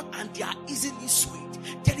Babylon and they are easily swayed.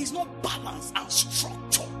 There is no balance and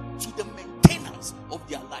structure to the maintenance of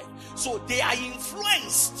their life. So they are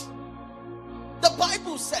influenced The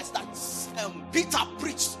Bible says that Peter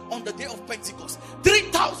preached on the day of Pentecost.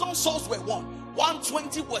 3,000 souls were won.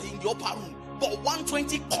 120 were in the upper room, but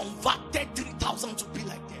 120 converted 3,000 to be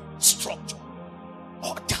like them. Structure,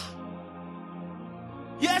 order.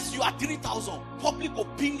 Yes, you are 3,000. Public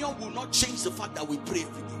opinion will not change the fact that we pray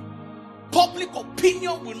every day. Public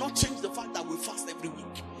opinion will not change the fact that we fast every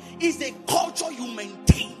week. It's a culture you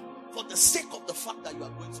maintain for the sake of the fact that you are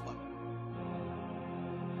going to work.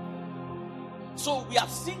 So we have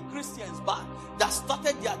seen Christians back that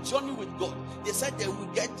started their journey with God. They said they will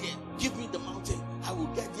get there. Give me the mountain. I will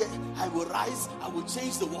get there. I will rise. I will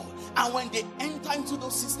change the world. And when they enter into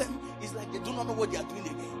those systems, it's like they do not know what they are doing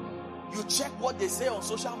again. You check what they say on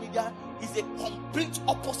social media, it's a complete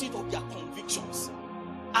opposite of their convictions.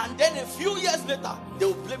 And then a few years later, they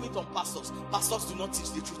will blame it on pastors. Pastors do not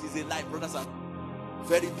teach the truth. It's a lie, brothers and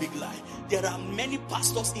very big lie. There are many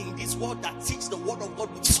pastors in this world that teach the word of God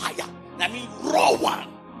with fire. I mean, raw one.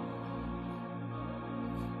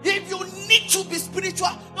 If you need to be spiritual,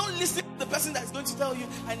 don't listen to the person that is going to tell you,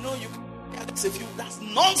 I know you can a few. That's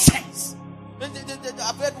nonsense.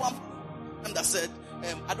 I've heard one that said,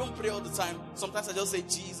 I don't pray all the time. Sometimes I just say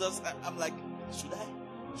Jesus. I'm like, should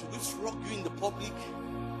we flog you in the public?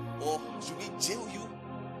 Or should we jail you?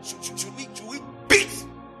 Should we beat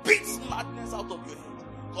madness out of your head?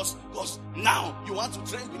 Because now you want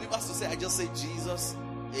to train believers to say, I just say Jesus,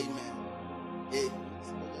 amen.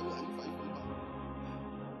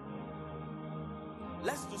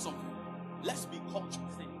 Let's do something. Let's be culture.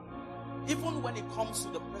 Even when it comes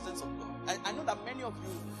to the presence of God. I know that many of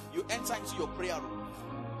you enter into your prayer room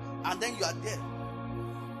and then you are there.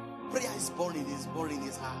 Prayer is boring,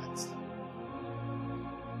 it's hard.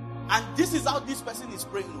 And this is how this person is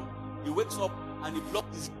praying. He wakes up and he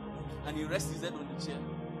blocks his and he rests his head on the chair.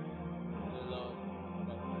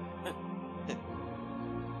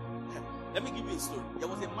 Let me give you a story. There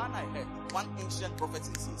was a man I heard, one ancient prophet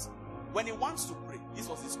in Cis. When he wants to pray, this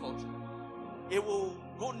was his culture. He will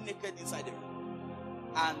go naked inside the room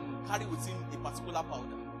and carry with him a particular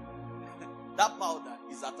powder. That powder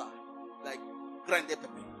is ata, like grinded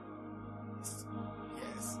pepper.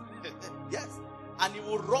 Yes. Yes. And he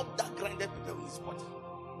will rub that grinded pepper on his body.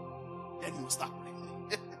 Then he will start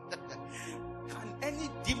praying. Can any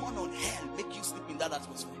demon on hell make you sleep in that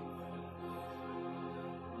atmosphere?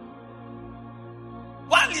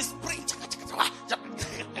 While he's praying,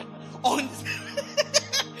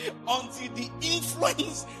 until the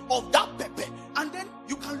influence of that pepper, and then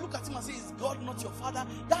you can look at him and say, is God not your father?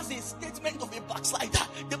 That's a statement of a backslider.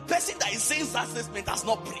 The person that is saying that statement has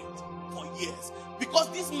not prayed for years, because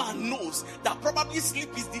this man knows that probably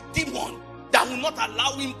sleep is the demon that will not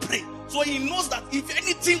allow him pray. So he knows that if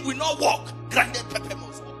anything will not work, grinded pepper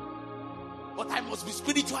must work. But I must be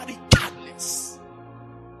spiritually regardless.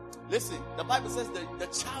 Listen, the Bible says that the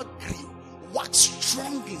child grew, waxed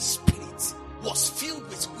strong in spirit, was filled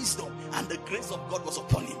with wisdom, and the grace of God was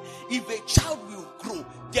upon him. If a child will grow,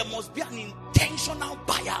 there must be an intentional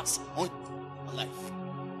bias on life.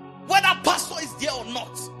 Whether pastor is there or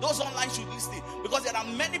not, those online should listen, because there are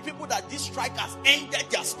many people that these strikers ended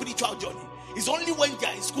their spiritual journey. It's only when they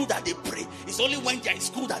are in school that they pray. It's only when they are in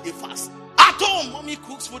school that they fast. At home, mommy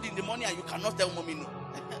cooks food in the morning and you cannot tell mommy no.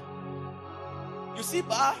 You see,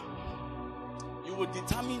 Ba, you will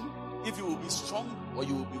determine if you will be strong or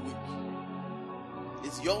you will be weak.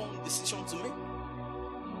 It's your own decision to make.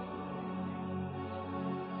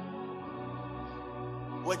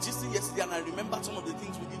 We're just yesterday and I remember some of the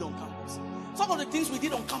things we did on campus. Some of the things we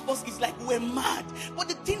did on campus is like we're mad. But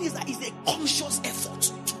the thing is that it's a conscious effort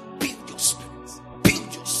to build your spirit.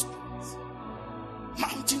 Build your spirit.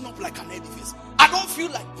 Mounting up like an edifice. I don't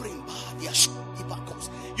feel like praying.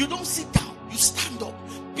 You don't sit down. You stand up.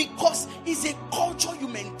 Because it's a culture you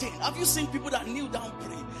maintain. Have you seen people that kneel down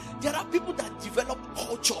pray? There are people that develop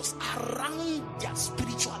cultures around their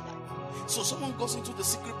spiritual life. So someone goes into the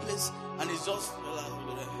secret place and it's just,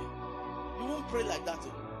 you won't pray like that.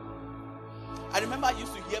 I remember I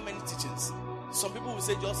used to hear many teachings. Some people will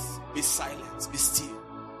say just be silent, be still.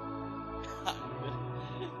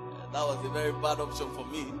 That was a very bad option for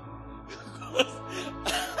me.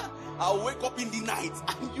 I'll wake up in the night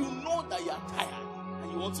and you know that you are tired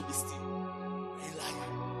and you want to be still. You're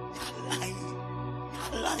lying.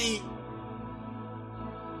 You're lying.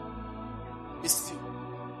 Be still.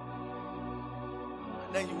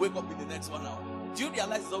 And then you wake up in the next 1 hour. Do you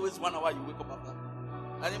realize it's always 1 hour you wake up after?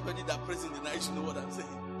 Anybody that prays in the night should know what I'm saying.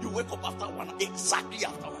 You wake up after 1 hour, exactly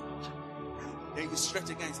after 1 hour. Then you stretch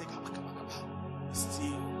again and say, come. Be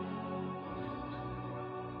still.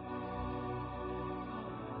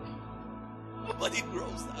 Nobody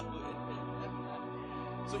grows that way.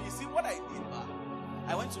 So you see what I did,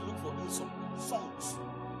 I went to look for some songs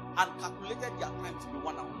and calculated their time to be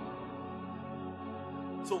 1 hour.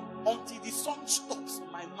 So until the song stops,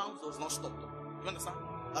 my mouth does not stop. You understand?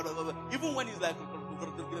 Even when it's like,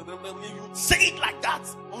 you say it like that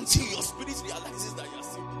until your spirit realizes that you're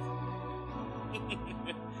singing.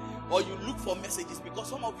 Or you look for messages, because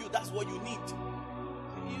some of you, that's what you need.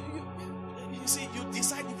 You see, you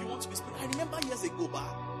decide if you want to be spiritual. I remember years ago,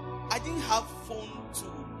 but I didn't have phone to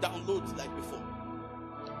download like before.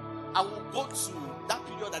 I will go to that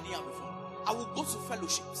period I didn't have a phone. I will go to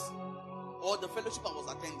fellowships, or the fellowship I was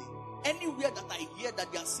attending. Anywhere that I hear that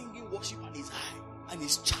they are singing worship and it's high and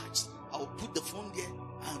it's charged, I will put the phone there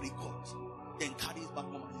and record. Then carry it back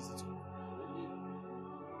home and listen to it.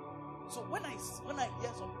 So when I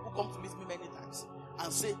hear some people come to meet me many times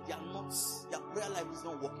and say their prayer life is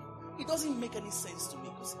not working, it doesn't make any sense to me.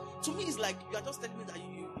 Because to me, it's like you are just telling me that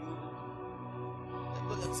you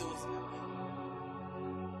let them say what's happening.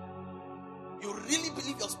 You really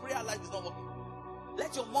believe your prayer life is not working?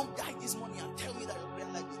 Let your mom die this morning and tell me that your prayer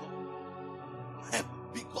life is not working.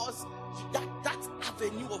 Because that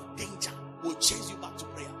avenue of danger will chase you back to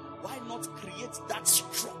prayer. Why not create that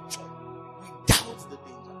structure without the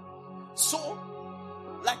danger? So,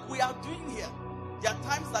 like we are doing here, there are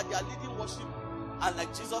times that they are leading worship, and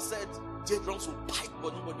like Jesus said, J drums will pipe,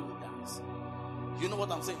 but nobody will dance. You know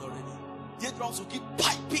what I'm saying already? J drums will keep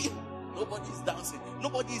piping, nobody is dancing,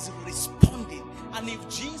 nobody is responding. And if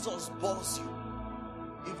Jesus bores you,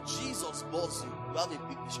 you have a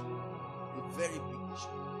big issue, a very big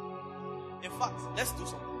issue. In fact, let's do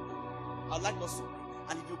something. I'd like us to pray.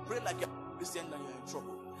 And if you pray like you're a Christian, then you're in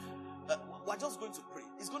trouble. We're just going to pray.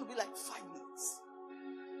 It's going to be like 5 minutes.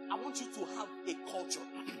 I want you to have a culture.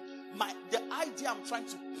 The idea I'm trying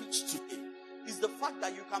to preach today is the fact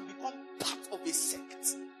that you can become part of a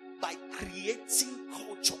sect by creating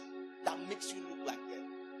culture that makes you look like them.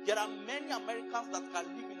 There are many Americans that can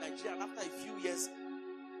live in Nigeria, and after a few years,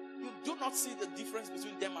 you do not see the difference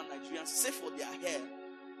between them and Nigerians, save for their hair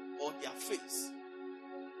or their face.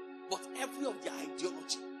 But every of their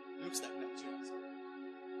ideology looks like Nigerians.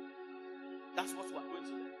 That's what we're going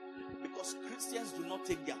to learn. Because Christians do not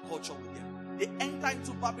take their culture with them. They enter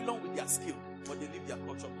into Babylon with their skill, but they leave their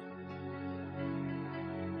culture behind.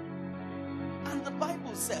 And the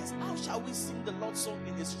Bible says, how shall we sing the Lord's song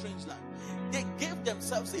in a strange land? They gave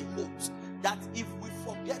themselves a hope that if we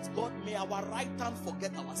forget God, may our right hand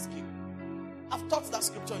forget our skill. I've taught that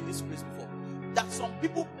scripture in this place before. That some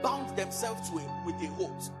people bound themselves with a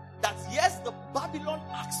hope that yes, the Babylon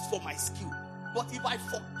asked for my skill, but if I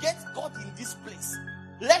forget God in this place,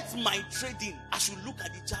 let my trading, I should look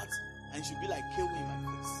at the chart and it should be like KO in my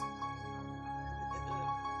face.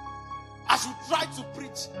 I should try to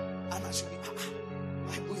preach and I should be,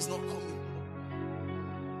 Bible is not coming.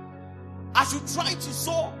 I should try to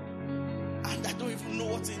sow and I don't even know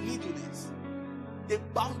what a needle is. They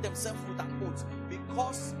bound themselves with an oath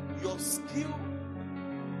because your skill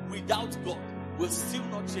without God will still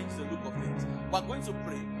not change the look of things. We're going to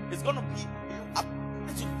pray. It's going to be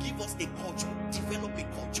to give us a culture, develop a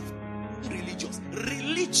culture,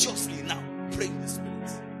 religiously now, pray in the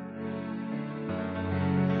Spirit.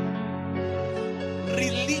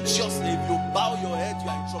 Religiously, if you bow your head, you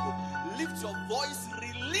are in trouble. Lift your voice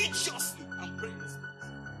religiously and pray in the Spirit.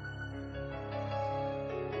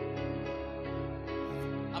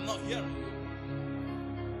 I'm not hearing you.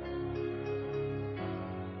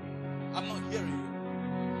 I'm not hearing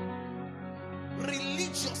you.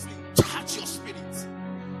 Religiously charge your spirit.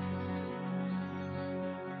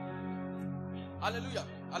 Hallelujah.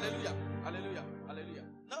 Hallelujah. Hallelujah. Hallelujah.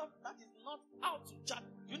 No, that is not how to charge.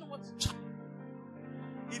 Do you know what to charge?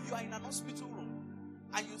 If you are in an hospital room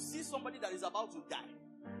and you see somebody that is about to die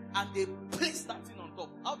and they place that thing on top,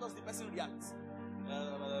 how does the person react?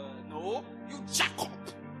 No, you jack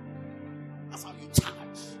up. That's how you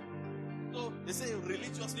charge. So they say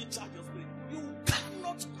religiously charge your spirit. You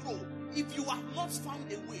cannot grow if you have not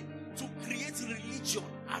found a way to create religion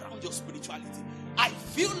around your spirituality. I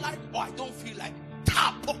feel like or I don't feel like.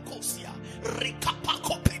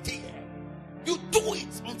 You do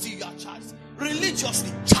it until you are charged.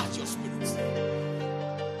 Religiously charge your spirit.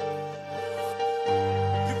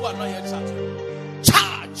 People are not yet charged.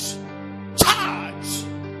 Charge. Charge.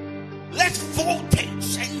 Let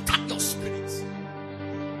voltage enter your spirit.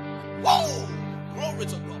 Whoa! Glory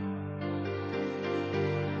to God.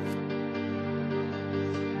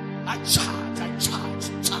 I charge, charge,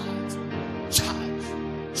 charge, charge,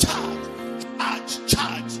 charge,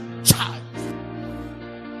 charge, charge.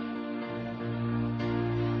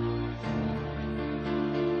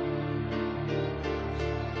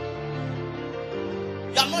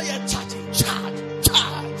 You are not yet charging. Charge.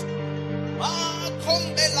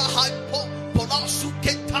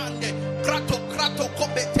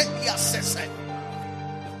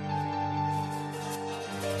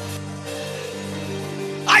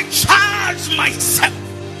 I charge myself.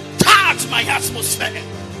 Charge my atmosphere.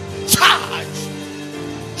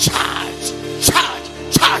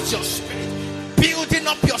 Charge your spirit. Building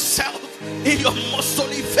up yourself in your most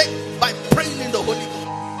holy faith by praying in the Holy Ghost.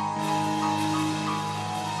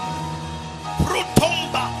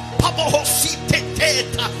 Protomba, Pabohosi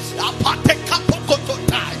Teta, Apateka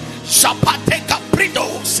Pokototai, Shapateka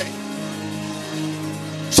Pridose.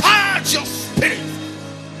 Charge your spirit.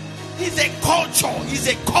 It's a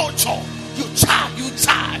culture. You charge.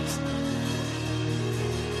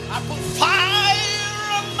 I put fire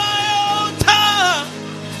on my altar.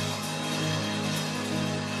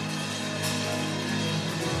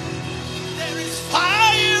 There is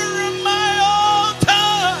fire on my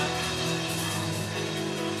altar.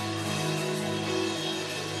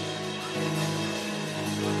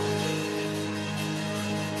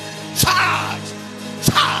 Charge.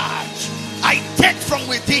 I take from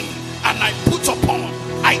within and I put upon.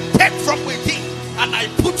 I take from within and I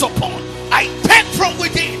put upon. I take from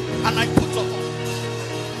within and I put upon.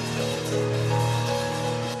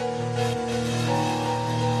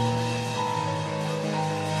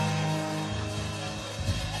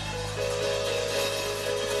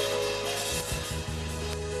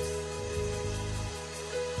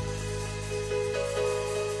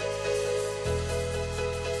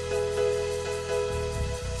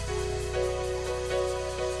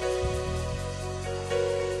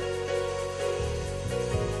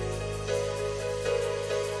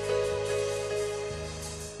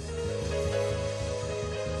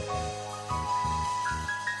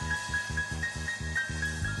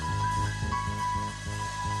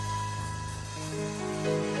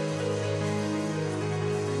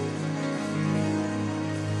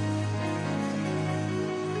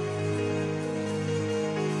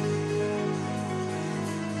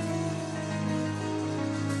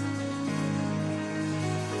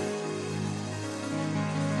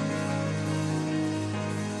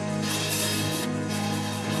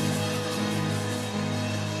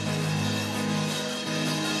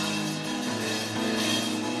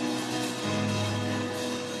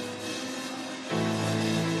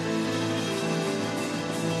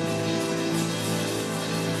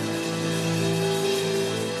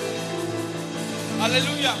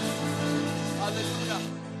 Hallelujah.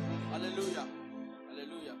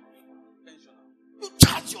 Intentional. You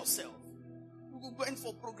charge yourself. You went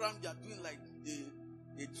for program, you are doing like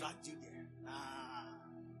they dragged you there.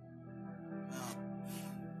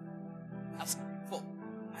 As for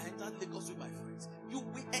I entered Lagos with my friends.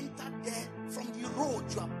 We entered there from the road.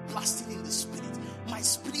 You are blasting in the spirit. My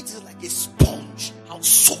spirit is like a sponge. I'll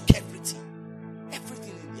soak everything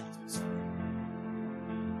in the atmosphere.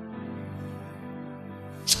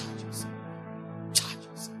 Charge yourself.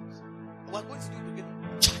 We're going to do it together.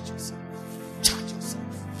 Charge yourself.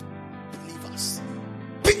 Believers,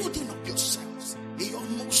 building up yourselves in your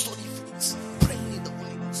most holy faith, praying in the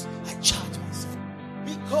Holy Ghost. I charge myself.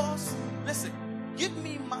 Because, listen, give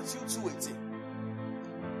me Matthew 2:18.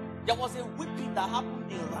 There was a whipping that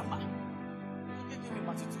happened in Ramah. Give me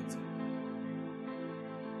Matthew 2:18.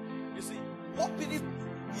 You see, what belief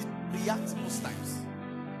reacts most times?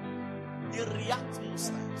 They react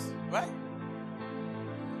most times, right?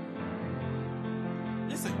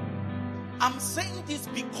 Listen, I'm saying this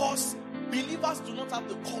because believers do not have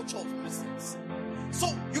the culture of Christians. So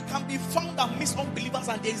you can be found amidst unbelievers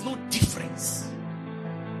and there is no difference.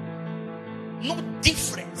 No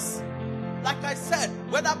difference. Like I said,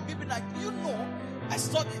 whether people like, I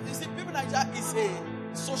studied, you see, people Nigeria is a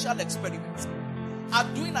social experiment.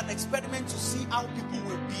 I'm doing an experiment to see how people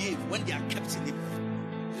will behave when they are kept in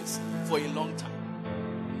this for a long time.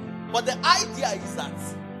 But the idea is that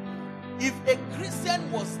if a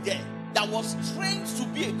Christian was there that was trained to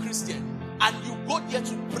be a Christian and you go there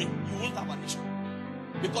to pray, you won't have an issue.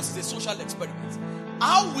 Because it's a social experiment.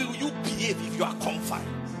 How will you behave if you are confined?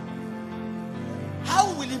 How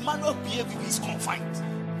will Emmanuel behave if he's confined?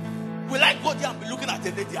 Will I go there and be looking at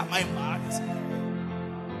the lady? Am I mad?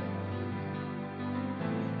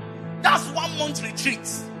 That's 1 month retreat.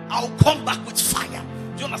 I'll come back with fire.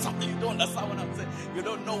 Do you understand? You don't understand what I'm saying. You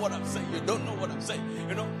don't know what I'm saying. You don't know what I'm saying.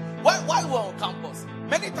 You know why we're on campus?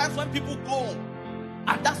 Many times when people go home,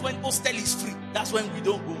 and that's when hostel is free. That's when we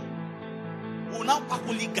don't go. We'll now pack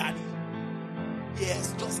only Gary.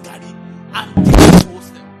 Yes, just Gary, and take it to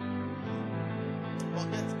hostel.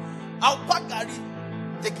 Forget. I'll pack Gary,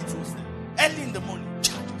 take it to hostel. Early in the morning,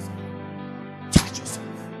 charge yourself.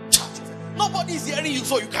 Nobody is hearing you,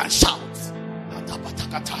 so you can shout.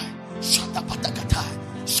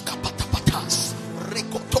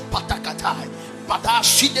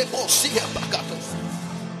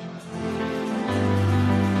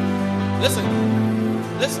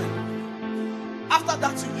 Listen. After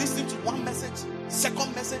that, you listen to one message,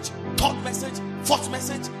 second message, third message, fourth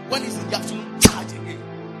message. When it's in the afternoon, charge again.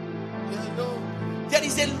 There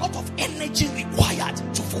is a lot of energy required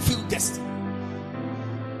to fulfill destiny.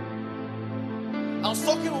 I was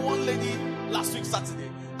talking with one lady last week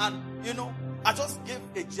Saturday, and I just gave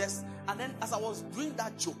a jest, and then as I was doing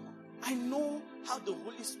that joke, I know how the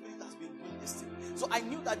Holy Spirit has been doing this thing. So I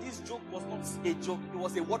knew that this joke was not a joke, it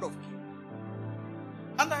was a word of king.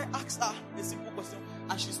 And I asked her a simple question,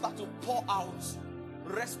 and she started to pour out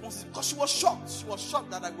responses because she was shocked. She was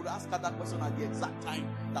shocked that I could ask her that question at the exact time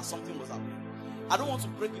that something was happening. I don't want to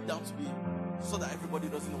break it down to be so that everybody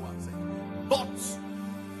doesn't know what I'm saying. But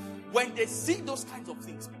when they see those kinds of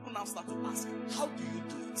things, people now start to ask, how do you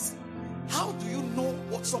do it? How do you know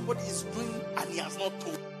what somebody is doing and he has not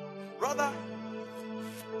told? Brother,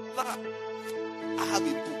 I have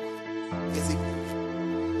a book. There's a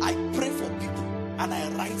book. I pray for people and I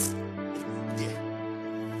write there.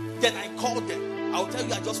 Then I call them. I'll tell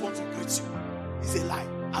you, I just want to greet you. It's a lie.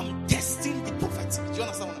 I'm testing the prophetic. Do you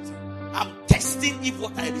understand what I'm saying? I'm testing if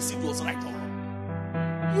what I received was right or wrong.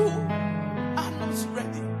 You are not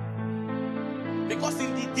ready. Because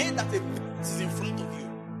in the day that a business is in front of you,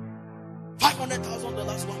 $500,000,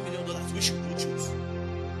 $1 million, we should do choose.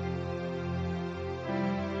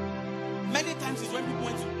 Many times it's when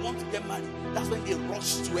people want to get married. That's when they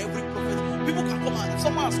rush to every prophet. People can come out. If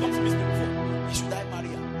someone has come to me before, should I marry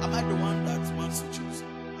her? Am I the one that wants to choose?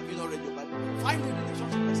 Have you not read your Bible? Find a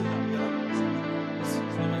relationship. I said,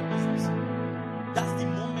 it's not my business. That's the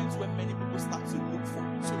moment when many people start to look for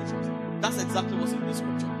solutions. That's exactly what's in this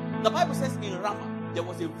scripture. The Bible says in Ramah, there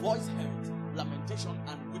was a voice heard, lamentation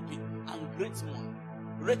and weeping, and great mourning.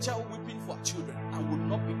 Rachel weeping for her children and would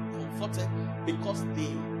not be comforted because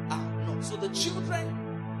they are not. So the children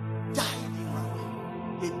died in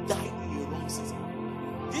Ramah. They died in a wrong season.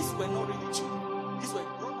 These were not really children. These were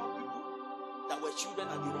grown-up people that were children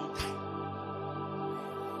at the wrong time.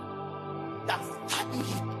 That's timing.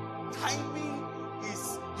 Timing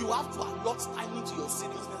is, you have to allot timing to your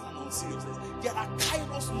seriousness and unseriousness. There are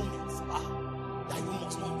kairos moments that you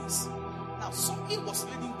must not miss. Now, he was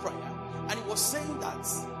leading prayer, and he was saying that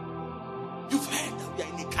you've heard that we are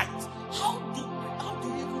in a kairos. How do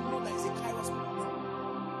you even know that it's a kairos moment?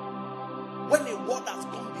 When a word has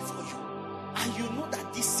gone before you, and you know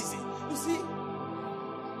that this season, you see,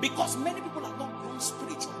 because many people are not grown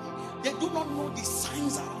spiritually, they do not know the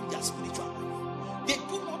signs around their spiritual life. They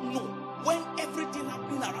do not know when everything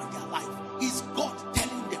happening around their life is God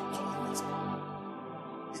telling them commandments.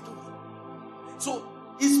 They don't know. So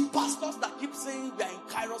it's pastors that keep saying we are in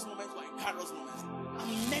kairos moments, we are in kairos moments.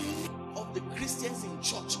 And many of the Christians in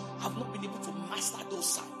church have not been able to master those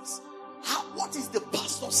signs. What is the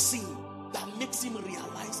pastor seeing that makes him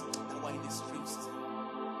realize that we're in a strange season?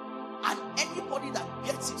 And anybody that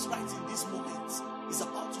gets it right in this moment is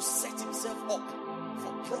about to set himself up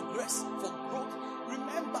for progress, for growth.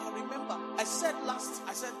 Remember, I said in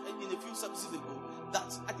a few services ago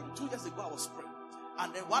that I think 2 years ago I was praying.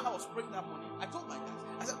 And then while I was praying that morning, I told my guys,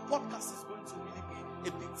 I said, podcast is going to really be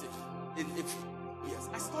a big thing in a few years.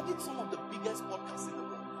 I studied some of the biggest podcasts in the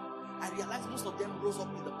world. I realized most of them rose up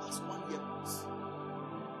in the past 1 year plus.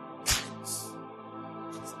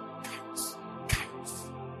 Counts.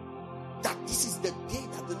 That this is the day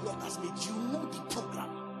that the Lord has made. You know the program.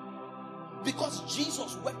 Because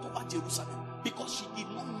Jesus wept over Jerusalem. Because she did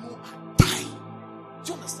not know her time.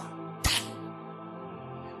 Do you understand? Time.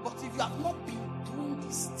 But if you have not been doing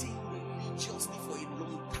this thing religiously for a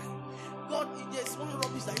long time, God, there's one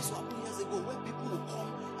rubbish that used to happen years ago where people will come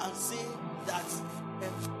and say that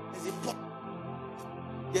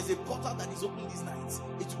there's a portal that is open this night.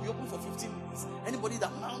 It will be open for 15 minutes. Anybody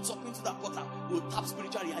that mounts up into that portal will tap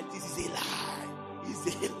spiritual realities. Is a lie. It's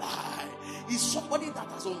a lie. It's somebody that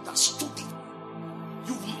has understood it.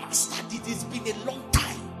 You've mastered it. It's been a long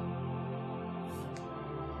time.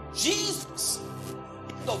 Jesus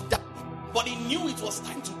of that, but he knew it was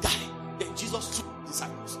time to die. Then Jesus took the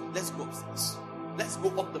disciples. Let's go upstairs. Let's go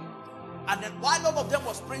up the mountain. And then while all of them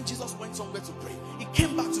was praying, Jesus went somewhere to pray. He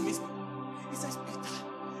came back to me. He says, Peter,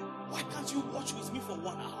 why can't you watch with me for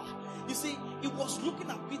 1 hour? You see, he was looking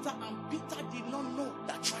at Peter, and Peter did not know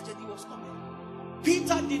that tragedy was coming.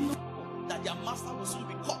 Peter did not know that their master would soon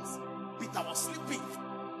be caught. Peter was sleeping.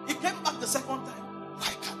 He came back the second time.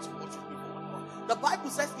 Why can't you watch with me for 1 hour? The Bible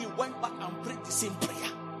says he went back and prayed the same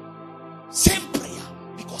prayer. Same prayer.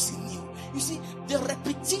 because he knew. You see, the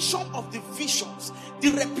repetition of the visions,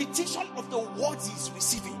 the repetition of the words he's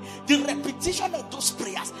receiving, the repetition of those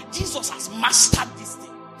prayers, Jesus has mastered this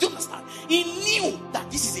thing. Do you understand? He knew that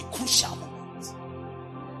this is a crucial moment.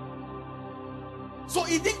 So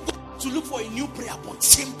he didn't go to look for a new prayer point,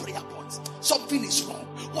 same prayer point. Something is wrong.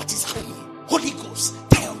 What is happening? Holy Ghost,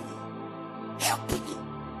 tell me. Help me.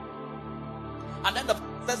 And then the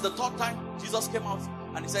third time, Jesus came out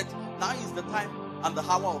and he said, now is the time and the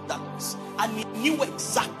hour of darkness. And he knew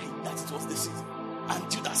exactly that it was the season. And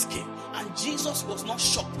Judas came. And Jesus was not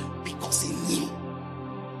shocked because he knew.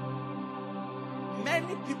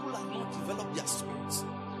 Many people have not developed their spirits.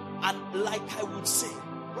 And like I would say,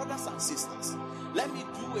 brothers and sisters, let me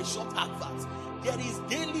do a short advert. There is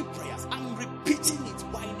daily prayers. I'm repeating it.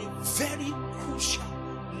 We're in a very crucial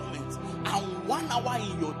moment. And 1 hour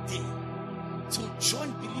in your day to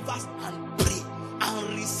join believers and pray and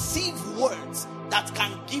receive words that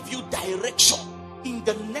can give you direction in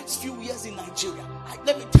the next few years in Nigeria.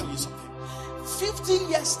 Let me tell you something. 50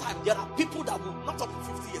 years time, there are people that will, not up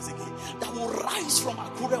to 50 years again, that will rise from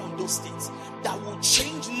Akure on those states, that will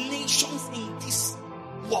change nations in this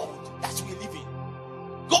world that we live in.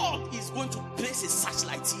 God is going to place a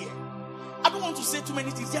searchlight here. I don't want to say too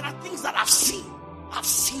many things. There are things that I've seen. I've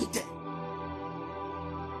seen them.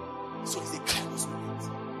 So it's a Kairos moment.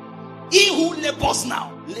 He who labors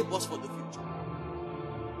now, labors for the future.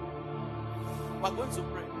 We're going to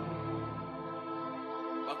pray.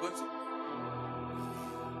 We're going to pray.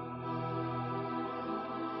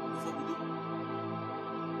 Before we do,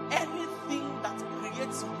 anything that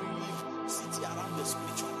creates religiosity around your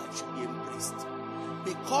spiritual life should be embraced.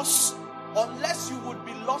 Because unless you would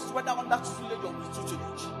be lost whether under tutelage or with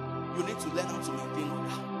tutelage, you need to learn how to maintain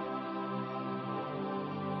order.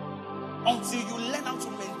 Until you learn how to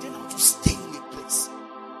maintain, how to stay in a place.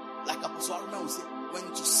 Like Apostle Areo will say,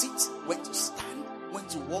 when to sit, when to stand, when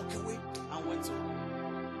to walk away, and when to.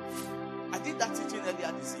 I did that teaching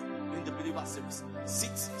earlier this year in the believer service.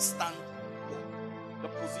 Sit, stand, walk. The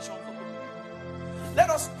position for the believer. Let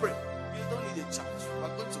us pray. You don't need a church.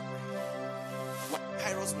 We're going to pray. We're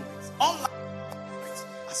Kairos moments. Online.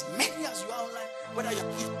 As many as you are online, whether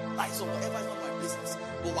you're eating lights or whatever, is not my business.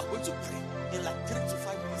 But we're going to pray. In like 3 to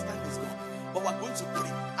 5 minutes, time is gone. But we're going to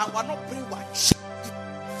pray. And we're not praying, we're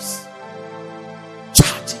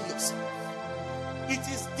charging yourself. It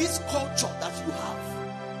is this culture that you have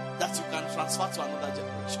that you can transfer to another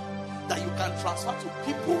generation. That you can transfer to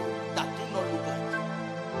people that do not look like you.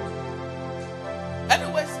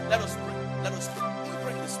 Anyways, let us pray. Let us pray. Can we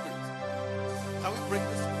pray in the Spirit? Can we pray in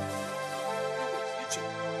the Spirit?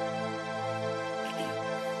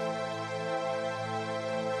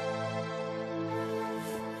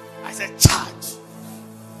 I said, charge.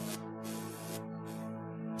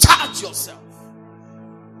 Charge yourself.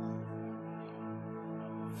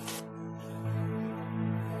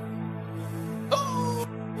 Oh,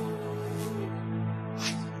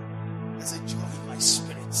 there's a joy in my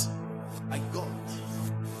spirit. My God.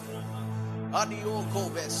 Adio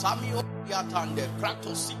kobe samio yatande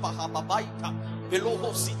kratos sipaha babaita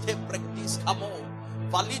beloho site practice kamo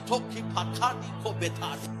valito ki patani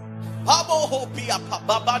kobetani.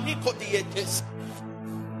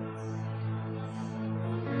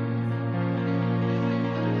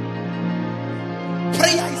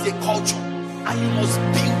 Prayer is a culture and you must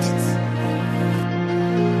build it.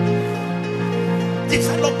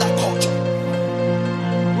 Develop that culture.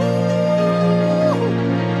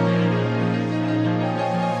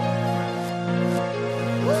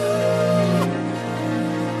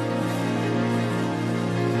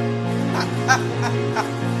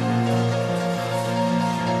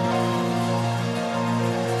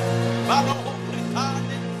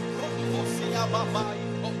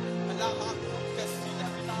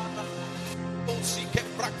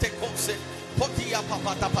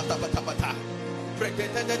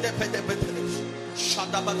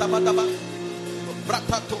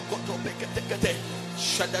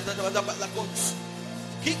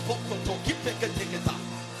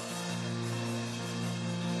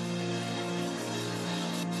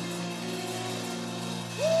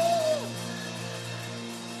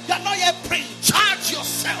 You're not yet praying. Charge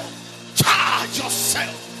yourself. Charge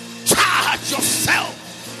yourself. Charge yourself.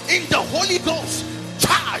 In the Holy Ghost.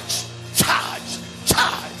 Charge. Charge.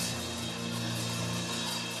 Charge.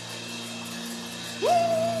 Woo!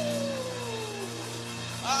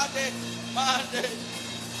 Ade, made.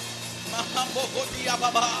 Mahambo godia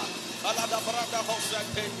baba. Alada brada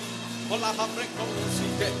hosete. Ola habreko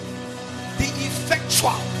hosete. The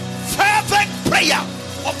effectual, fervent prayer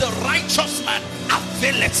of the righteous man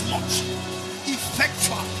availeth much.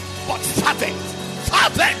 Effectual, but fervent.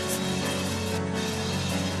 fervent.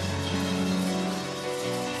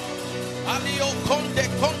 Alio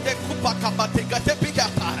konde kupa kabate gate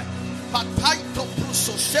pigata. Pataito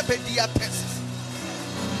pruso shebediates.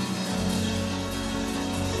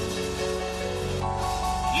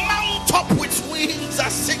 Mount up with wings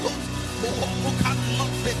as eagles. Who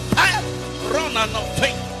cannot be tired, run and not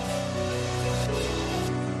faint.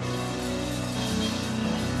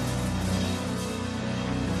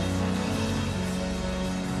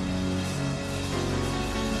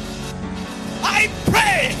 I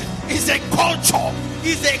pray is a culture.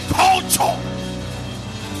 Is a culture.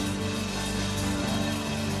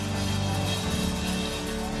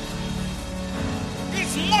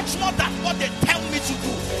 It's much more than what they tell me to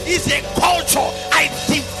do. It's a culture. I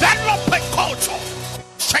develop a culture.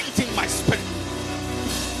 Strengthen my spirit.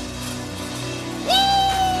 Woo!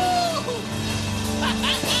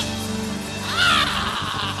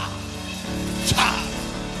 Ah! Child.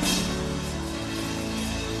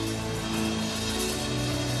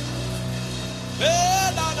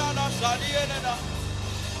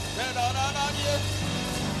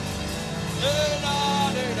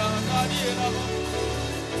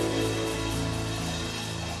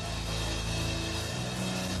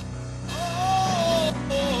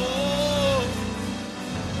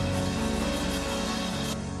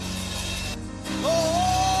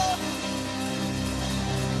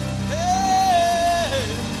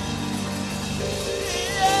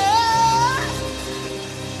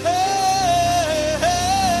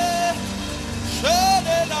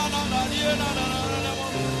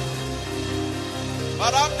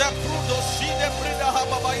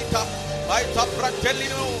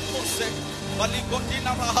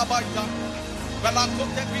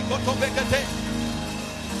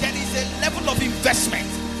 There is a level of investment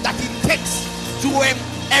that it takes to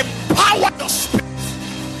empower your spirit.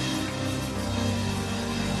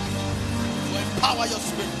 To empower your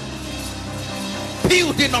spirit.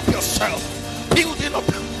 Building up yourself. Building up.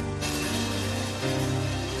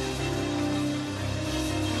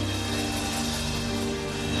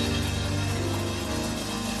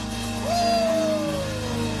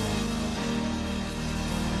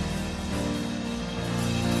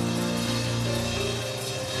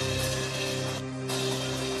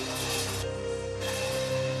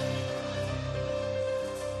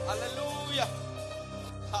 Hallelujah.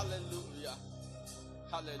 Hallelujah.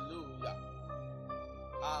 Hallelujah.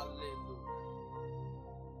 Hallelujah.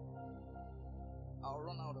 I'll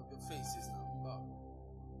run out of your faces now.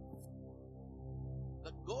 But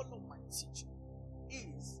the goal of my teaching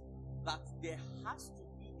is that there has to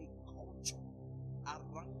be a culture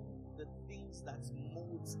around the things that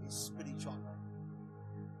molds a spiritual life.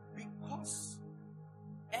 Because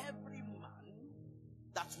every man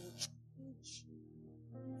that will change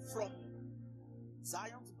from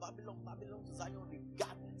Zion to Babylon, Babylon to Zion,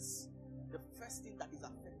 regardless, the first thing that is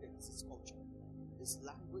affected is his culture, his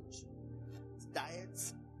language, his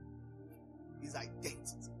diet, his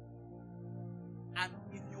identity. And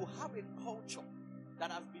if you have a culture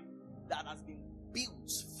that has been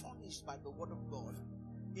built, furnished by the word of God,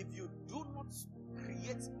 if you do not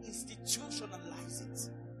create, institutionalize it,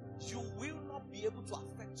 you will not be able to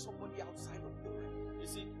affect somebody outside of the way. You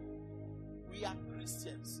see, we are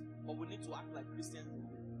Christians, but we need to act like Christians.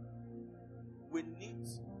 We need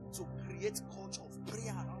to create culture of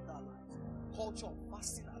prayer around our lives, culture of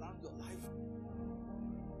fasting around your life,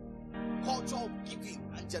 culture of giving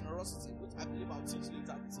and generosity, which I believe I'll teach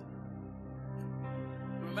later this evening.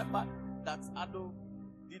 Remember that Ado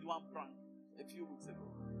did one prank a few weeks ago.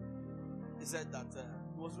 He said that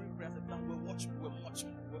he was doing prayer service and we're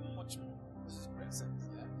much more. This is prayer service,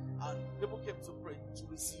 yeah? And people came to pray to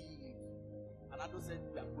receive. And Ado said,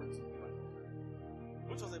 we are going to pray.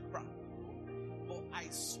 Which was a prank. But I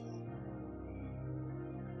saw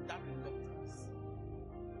that reluctance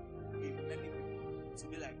in many people to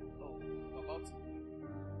be like, oh, we're about to do.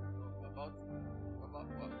 We're about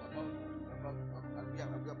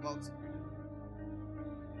to do.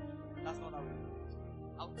 That's not how we do it.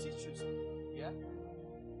 I'll teach you something, yeah?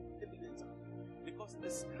 Maybe later. Because the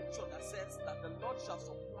scripture that says that the Lord shall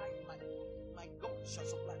supply, my God shall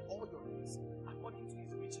supply all your needs according to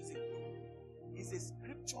his riches in glory, is a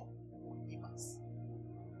scripture for givers.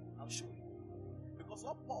 I'll show you. Because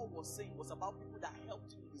what Paul was saying was about people that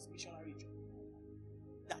helped him in his missionary journey,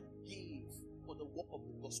 that gave for the work of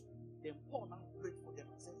the gospel. Then Paul now prayed for them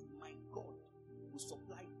and says, my God will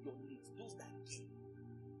supply your needs, those that give.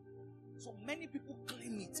 So many people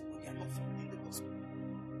claim it, but they are not following the gospel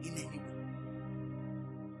in any way.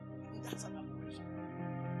 And that's an aberration.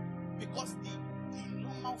 Because the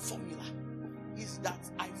normal formula is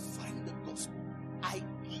that I find the gospel, I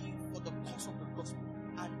give for the cause of the gospel,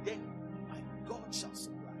 and then my God shall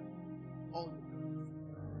supply all the needs.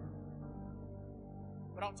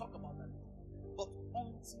 But I'll talk about that later. But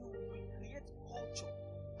until we create culture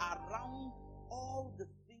around all the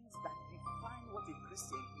things that define what a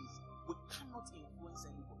Christian is, we cannot influence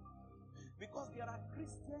anybody. Because there are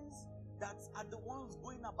Christians that are the ones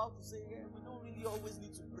going about to say, yeah, we don't really always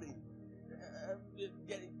need to pray.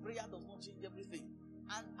 Prayer does not change everything.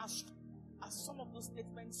 And as some of those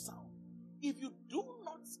statements sound, if you do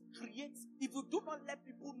not let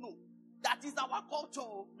people know that is our culture,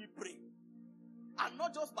 we pray. And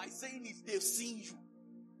not just by saying it, they've seen you.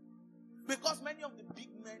 Because many of the big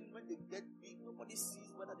men, when they get big, nobody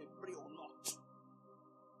sees whether they pray or not.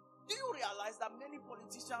 Do you realize that many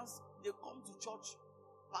politicians, they come to church,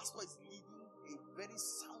 pastor is leading a very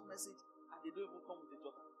sound message, and they don't even come with a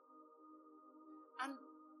joker? And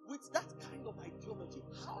with that kind of ideology,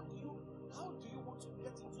 how do you want to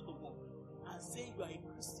get into the world and say you are a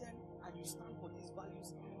Christian and you stand for these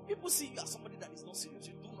values? People see you as somebody that is not serious.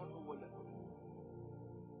 You do not know what you're doing.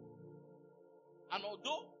 And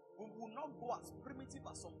although we will not go as primitive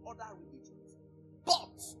as some other religions,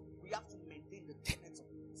 but we have to maintain the tenets of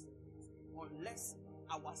the Christian faith, unless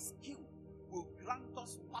our skill will grant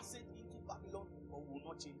us passage into Babylon, or will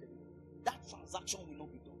not change anything. That transaction will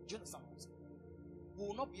not be done. Do you understand what I'm saying? We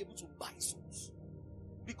will not be able to buy souls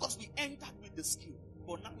because we entered with the skill,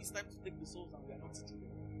 but now it's time to take the souls and we are not teaching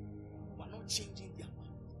them. We are not changing their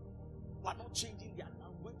mind. We are not changing their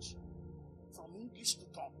language from English to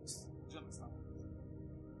tongues. Do you understand?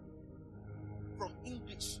 From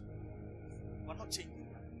English, we are not changing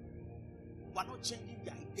them. We are not changing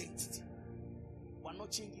their identity. We are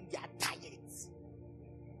not changing their diets.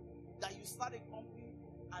 That you start a company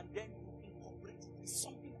and then you incorporate it. It's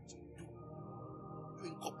something that you do. You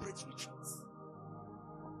incorporate retreats.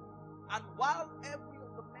 And while every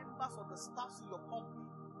of the members or the staffs in your company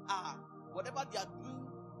are, whatever they are doing,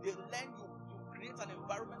 they learn, you create an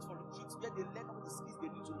environment for retreats where they learn all the skills they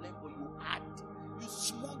need to learn, but you add, you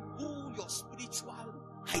smuggle your spiritual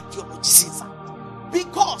ideologies inside.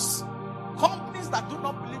 Because companies that do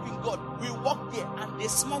not believe in God will walk there and they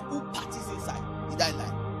smuggle parties inside. Did I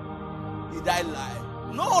lie? Did I lie?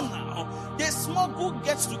 No, now. They smuggle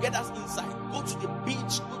gets-togethers inside. Go to the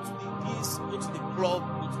beach, go to the this, go to the club,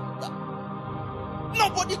 go to that.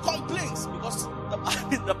 Nobody complains because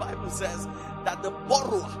the Bible says that the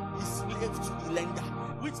borrower is slave to the lender,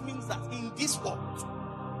 which means that in this world,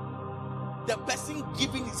 the person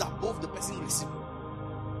giving is above the person receiving.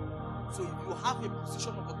 So if you have a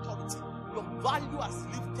position of authority, your value has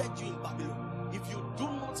lifted you in Babylon. If you do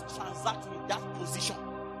not transact with that position,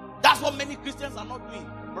 that's what many Christians are not doing.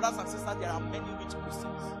 Brothers and sisters, there are many rich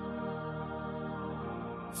Christians.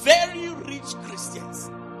 Very rich Christians.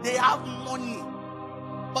 They have money.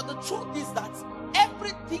 But the truth is that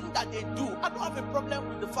everything that they do, I don't have a problem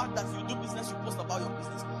with the fact that you do business, you post about your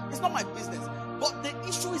business. It's not my business. But the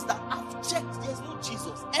issue is that I've checked, there's no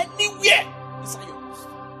Jesus anywhere inside your post.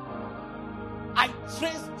 I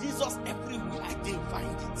trace Jesus everywhere. I didn't find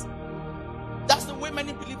it. That's the way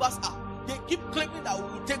many believers are. They keep claiming that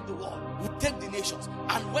we will take the world, we will take the nations.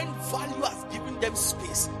 And when value has given them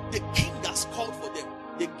space, the king has called for them.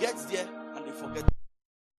 They get there and they forget.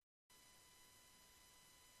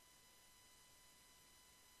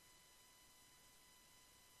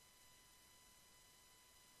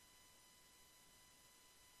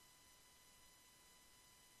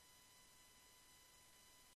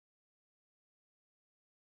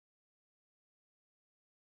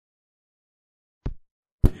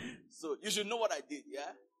 So you should know what I did, yeah?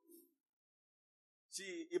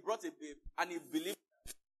 He brought a babe and he believed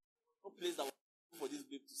no place that was for this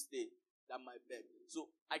babe to stay than my bed. So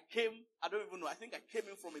I came, I don't even know, I think I came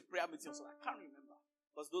in from a prayer meeting, so I can't remember.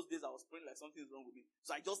 Because those days I was praying like something's wrong with me.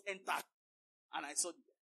 So I just entered and I saw the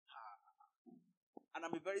bed. And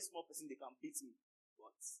I'm a very small person, they can beat me.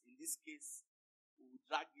 But in this case, we will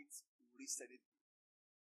drag it, we will reset it.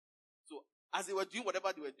 So as they were doing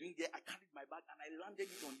whatever they were doing there, I carried my bag and I landed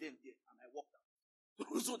it on them there and I walked out.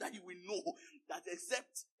 So that you will know that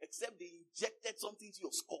except they injected something to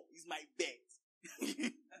your skull, is my bed.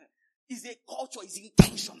 It's a culture, it's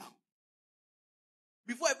intentional.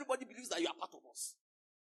 Before everybody believes that you are part of us.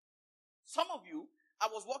 Some of you,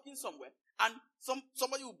 I was walking somewhere and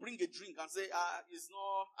somebody will bring a drink and say, it's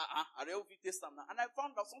not, Areo fit taste time now. And I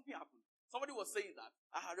found out something happened. Somebody was saying that,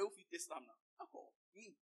 Areo fit taste time now. No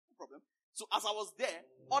problem. So as I was there,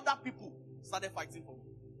 other people started fighting for me.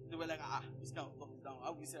 They were like, this kind of stuff is down.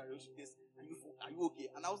 How will you say Areo should taste? Are you okay?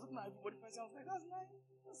 And I was looking at everybody and I was like, that's nice.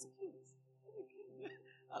 That's cute.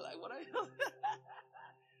 I like what I know.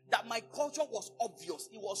 That that my culture was obvious.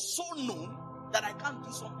 It was so known that I can't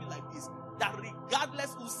do something like this. That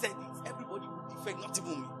regardless who said it, everybody would defend, not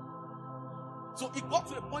even me. So it got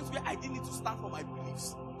to a point where I didn't need to stand for my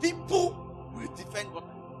beliefs. People will defend what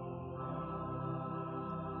I do.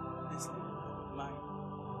 This little light of mine,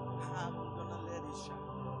 I'm gonna let it shine.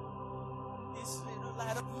 This little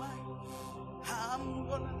light of mine, I'm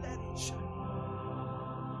gonna let it shine.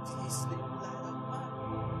 This little light of mine,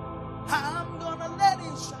 I'm gonna let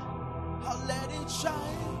it shine. I'll let it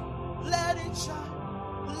shine. Let it shine.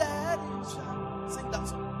 Let it shine. Sing that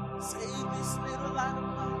song. Say this little light of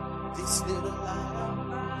mine. This little light of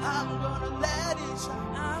mine. I'm gonna let it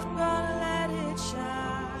shine. I'm gonna let it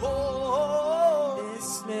shine. Oh,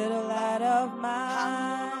 This little light of I'm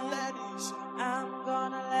mine. gonna let it shine. I'm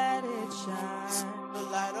gonna let it shine. The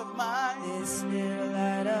light of mine. This little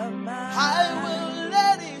light of mine. I will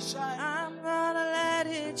let it shine. I'm gonna let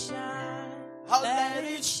it shine. I'll Let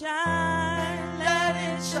it shine. Let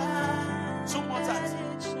it shine. Two more times. Let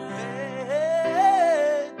it shine.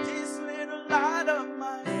 Hey, this little light of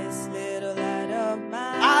mine. This little light of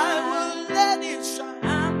mine. I will let it shine.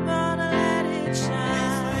 I'm gonna let it This shine.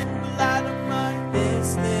 little light of mine.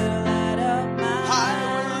 This little light of mine. I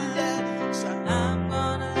will let it shine. I'm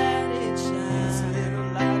gonna let it This shine. little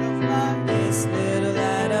light of mine. This little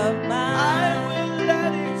light of mine. I will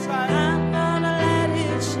let it shine. I'm gonna let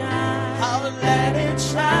it shine. I'll let it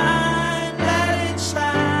shine. Let it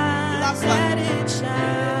shine. Last Let time. it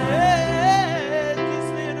shine. Hey, this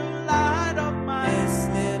little light of mine. This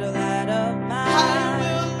little light of I mine.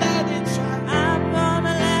 will let it shine. I'm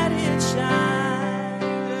gonna let it shine.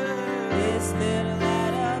 This little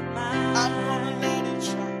light of mine. I'm gonna let it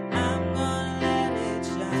shine. I'm gonna let it This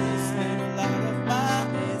shine. little light of mine.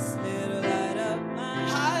 This little light of I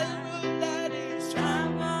mine. will let it shine.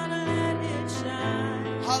 I'm gonna let it shine.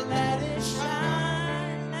 I'll let it shine.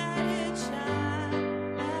 Shine. Let it shine.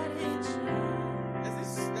 Let it shine. There's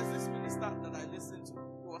this minister that I listened to.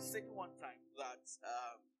 He was saying one time that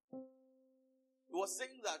he was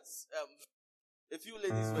saying that a few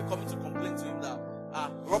ladies were coming to complain to him that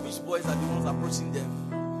rubbish boys are the ones approaching them,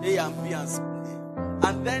 A and B and C.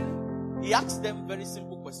 And then he asked them very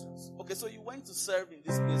simple questions. Okay, so you went to serve in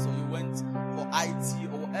this place, or you went for IT,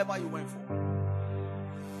 or whatever you went for.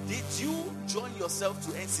 Did you join yourself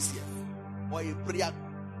to NCCF or a prayer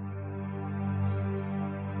group?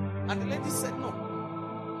 And the lady said no.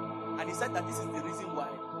 And he said that this is the reason why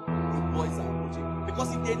the boys are approaching. Because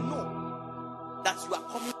if they know that you are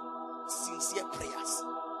coming with sincere prayers,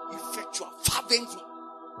 effectual, fervent,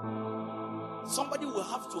 somebody will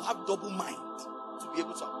have to have double mind to be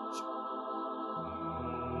able to approach you.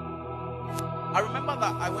 I remember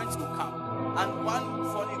that I went to camp and one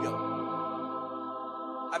funny girl,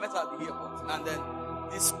 I met her at the airport, and then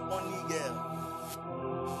this funny girl,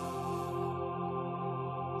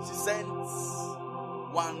 she sent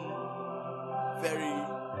one very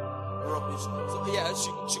rubbish. So yeah,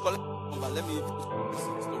 she collected my number. Let me see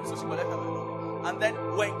the story. So she collected my number, and then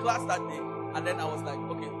we were in class that day, and then I was like,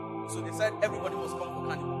 okay. So they said everybody must come for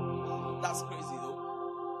carnival. That's crazy though.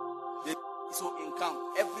 So in camp,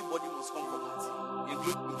 everybody must come for party,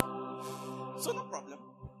 including me. So no problem.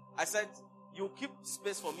 I said, you keep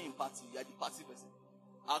space for me in party. You are the party person.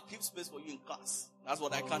 I'll keep space for you in class. That's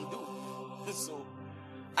what I can do. So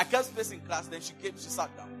I kept space in class. Then she came, she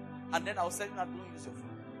sat down. And then I was telling her, don't use your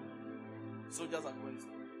phone. Soldiers are going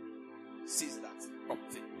to seize that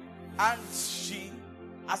property. And she,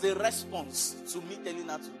 as a response to me telling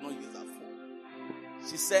her to not use her phone,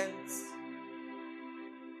 she sent,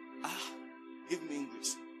 give me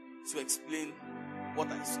English to explain what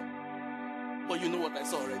I saw. But you know what I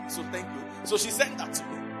saw already, so thank you. So she sent that to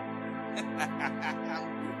me.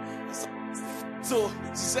 So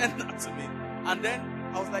she sent that to me. And then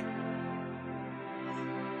I was like,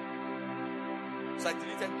 so I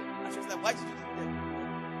deleted them. And she was like, why did you delete them?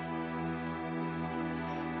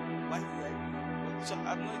 Why did I?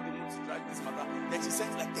 I'm not in the mood to drag this matter. Then she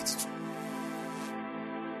sent like 32.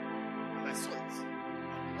 And I saw it.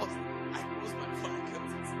 I closed my phone and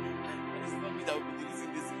kept it. And it's not me that will be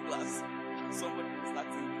deleting this in class. Somebody was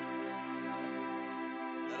starting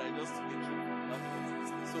that I just took a trip.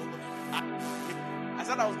 So I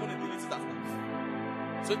said I was going to delete it after.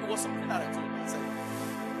 So it was something that I told her. I said,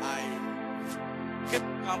 I kept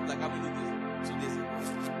camp like how many days? 2 days ago.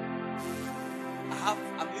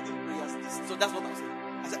 I'm leading prayers. So that's what I was saying.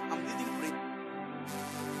 I said, I'm leading prayers.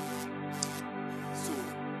 So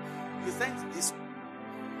you sent this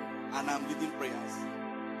and I'm leading prayers.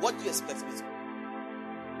 What do you expect me to do?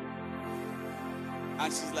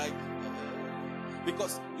 And she's like,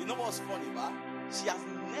 because you know what's funny, but she has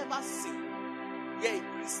never seen get a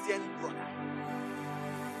Christian brother,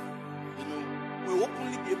 will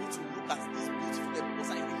openly be able to look at this beautiful girl,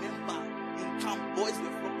 because I remember in camp, boys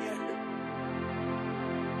were from here.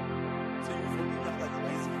 So you forgive me after the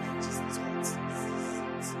guys, Jesus,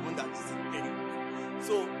 it's one that is very.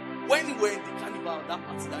 So when we were in the carnival that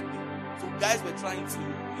particular day, so guys were trying to,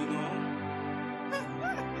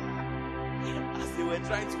 as they were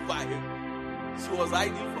trying to buy him, she was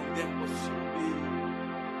hiding from them because she would be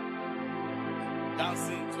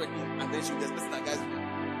dancing, twerking, and then she was expecting that guys would.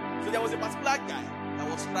 So there was a particular guy that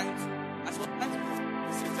was trying to, as he was trying to put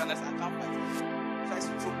and I said, I can't fight him. He tries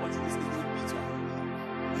to throw punches in this thing, he will beat her.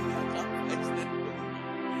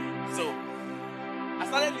 So I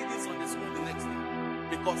started leading Sunday school the next day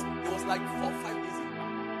because it was like 4 or 5 days in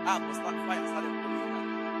camp. I was like fire started pulling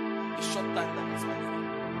out. A short time that was my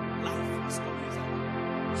life was coming out.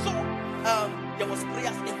 So there was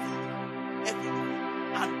prayers every day,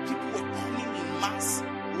 and people were coming in mass.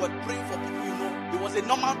 We were praying for people. It was a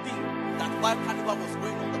normal thing that while carnival was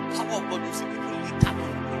going on, the power of God, you see people lit up on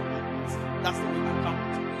the ground. That's the way my camp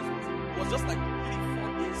was. It was just like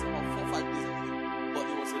 3-4 days or 4-5 days, but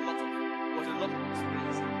it was a lot of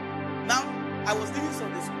experience. Now I was leaving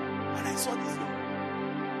Sunday school and I saw this girl,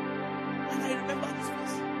 and I remember this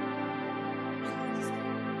face.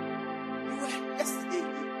 You were yesterday.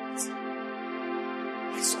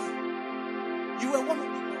 I saw you. You were one of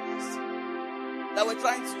the boys that were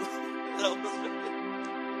trying to.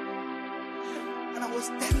 And I was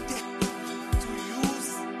tempted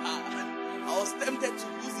to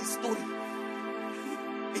use his story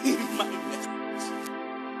in my message.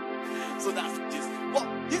 So that's this. But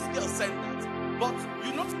this girl said that. But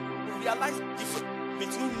you realize the difference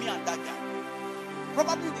between me and that guy.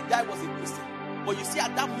 Probably the guy was a Christian. But you see,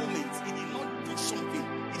 at that moment, he did not do something.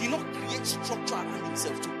 He did not create structure around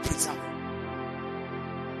himself to preserve.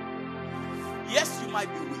 Yes, you might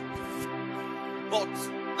be weak. But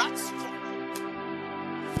that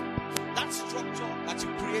structure that you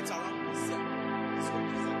create around yourself is what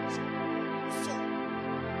is action. So,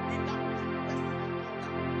 in that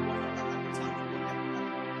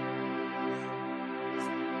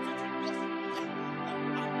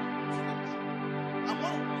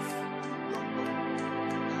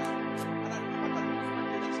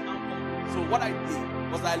so what I did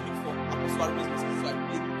was I looked for apostolic business, so I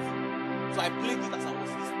played it. So I played it as I was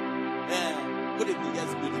listening. Good evening, yes,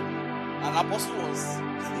 good evening. An apostle was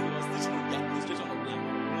teaching the administration of them.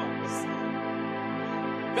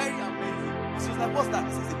 Very amazing. She was like, what's that?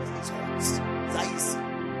 This is a business. It's easy.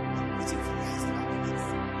 I'm waiting for you.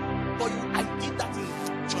 But I did that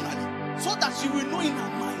intentionally so that she will know in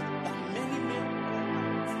her mind that many men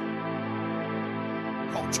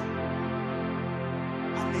culture.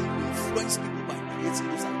 And then you influence people by creating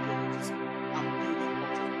those ideologies and building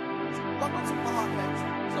culture. But not to power guys.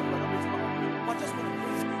 But just want to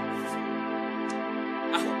pray.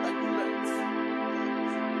 I hope that you learn.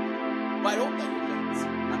 But I hope that you learn.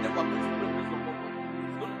 And then we're going to pray with the Lord.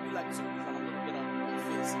 It's going to be like something that I'm going to get out of my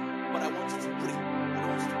face. But I want you to pray. I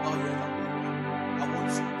want you to bow your head and pray. I want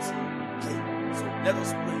you to pray. So let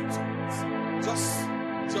us pray in tongues.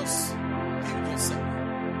 Just build yourself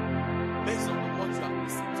based on the words you have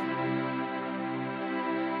listened to.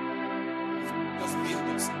 Just build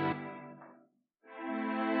yourself.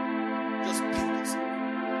 Just build yourself.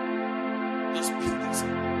 Just build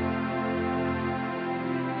yourself.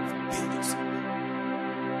 Build yourself.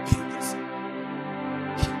 Build yourself.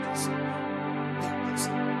 Build yourself. Build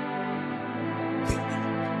yourself.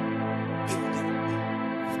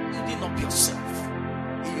 Building up yourself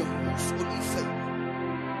in your most holy faith.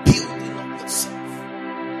 Building up yourself.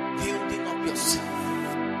 Building up yourself.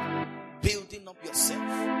 Building up yourself.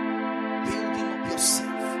 Building up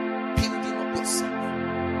yourself. Building up yourself.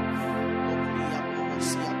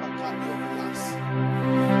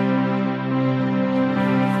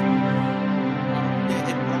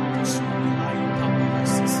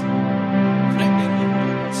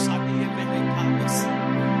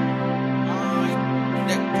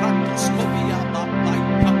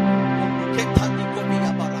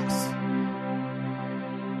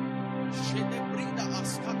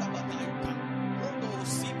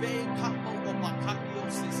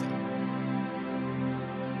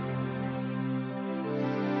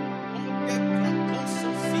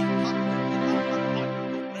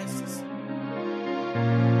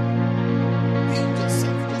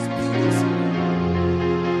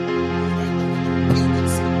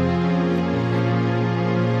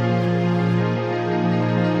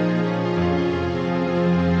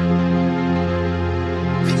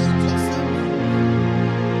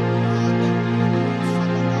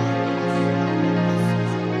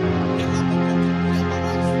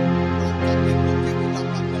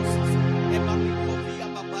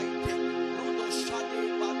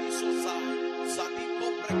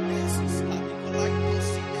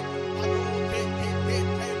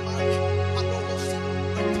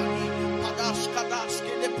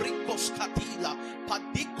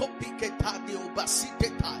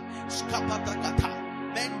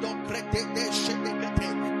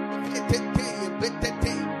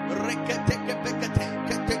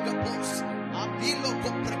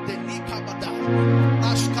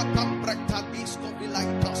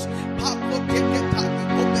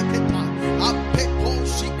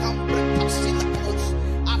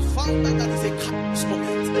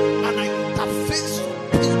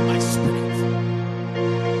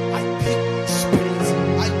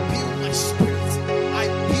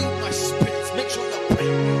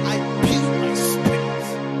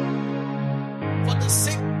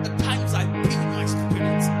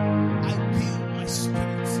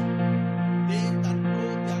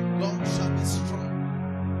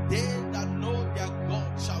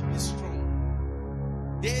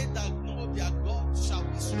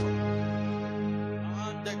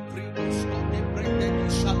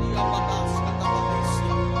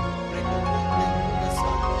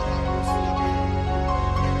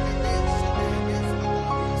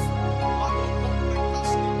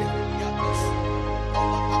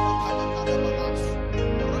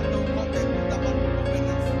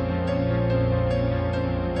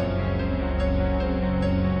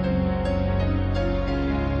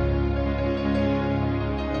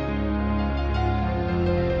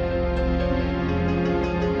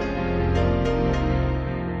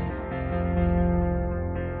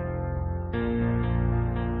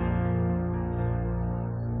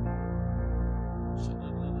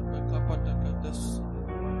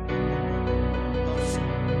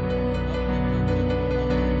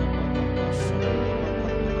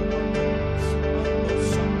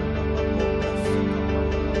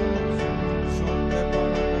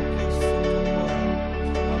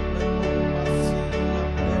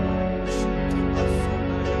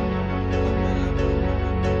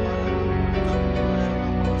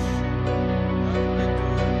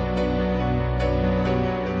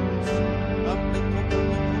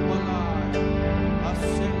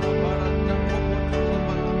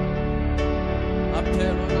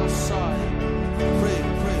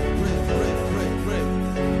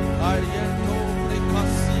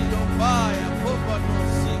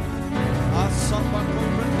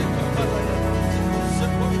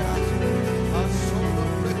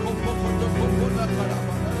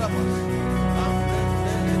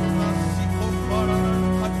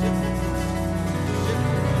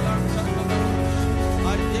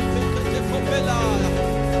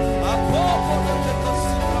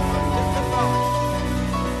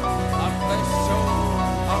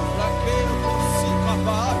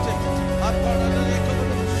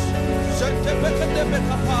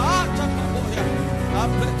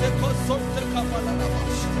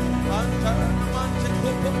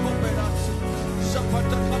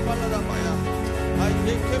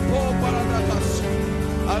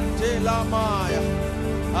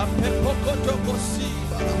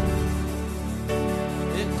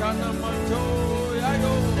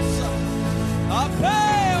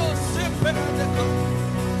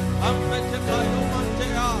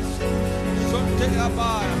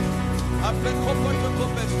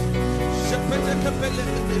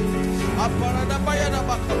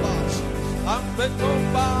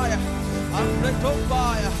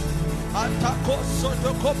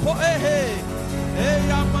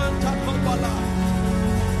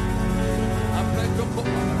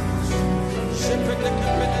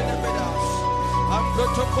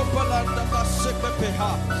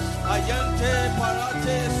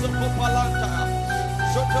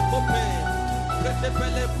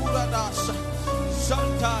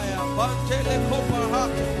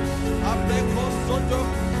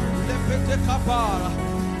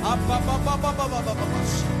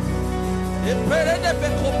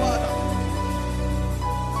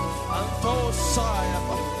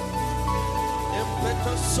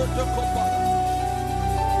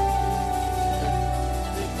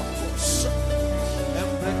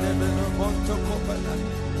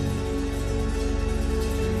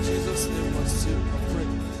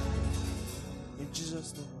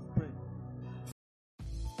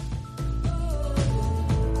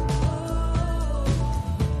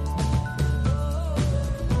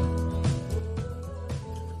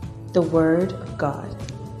 The Word of God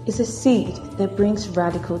is a seed that brings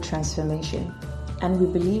radical transformation, and we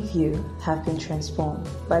believe you have been transformed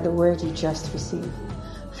by the Word you just received.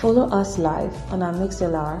 Follow us live on our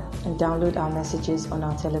MixLR and download our messages on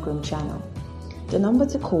our Telegram channel. The number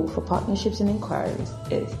to call for partnerships and inquiries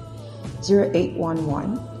is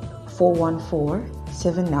 0811 414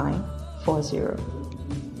 7940.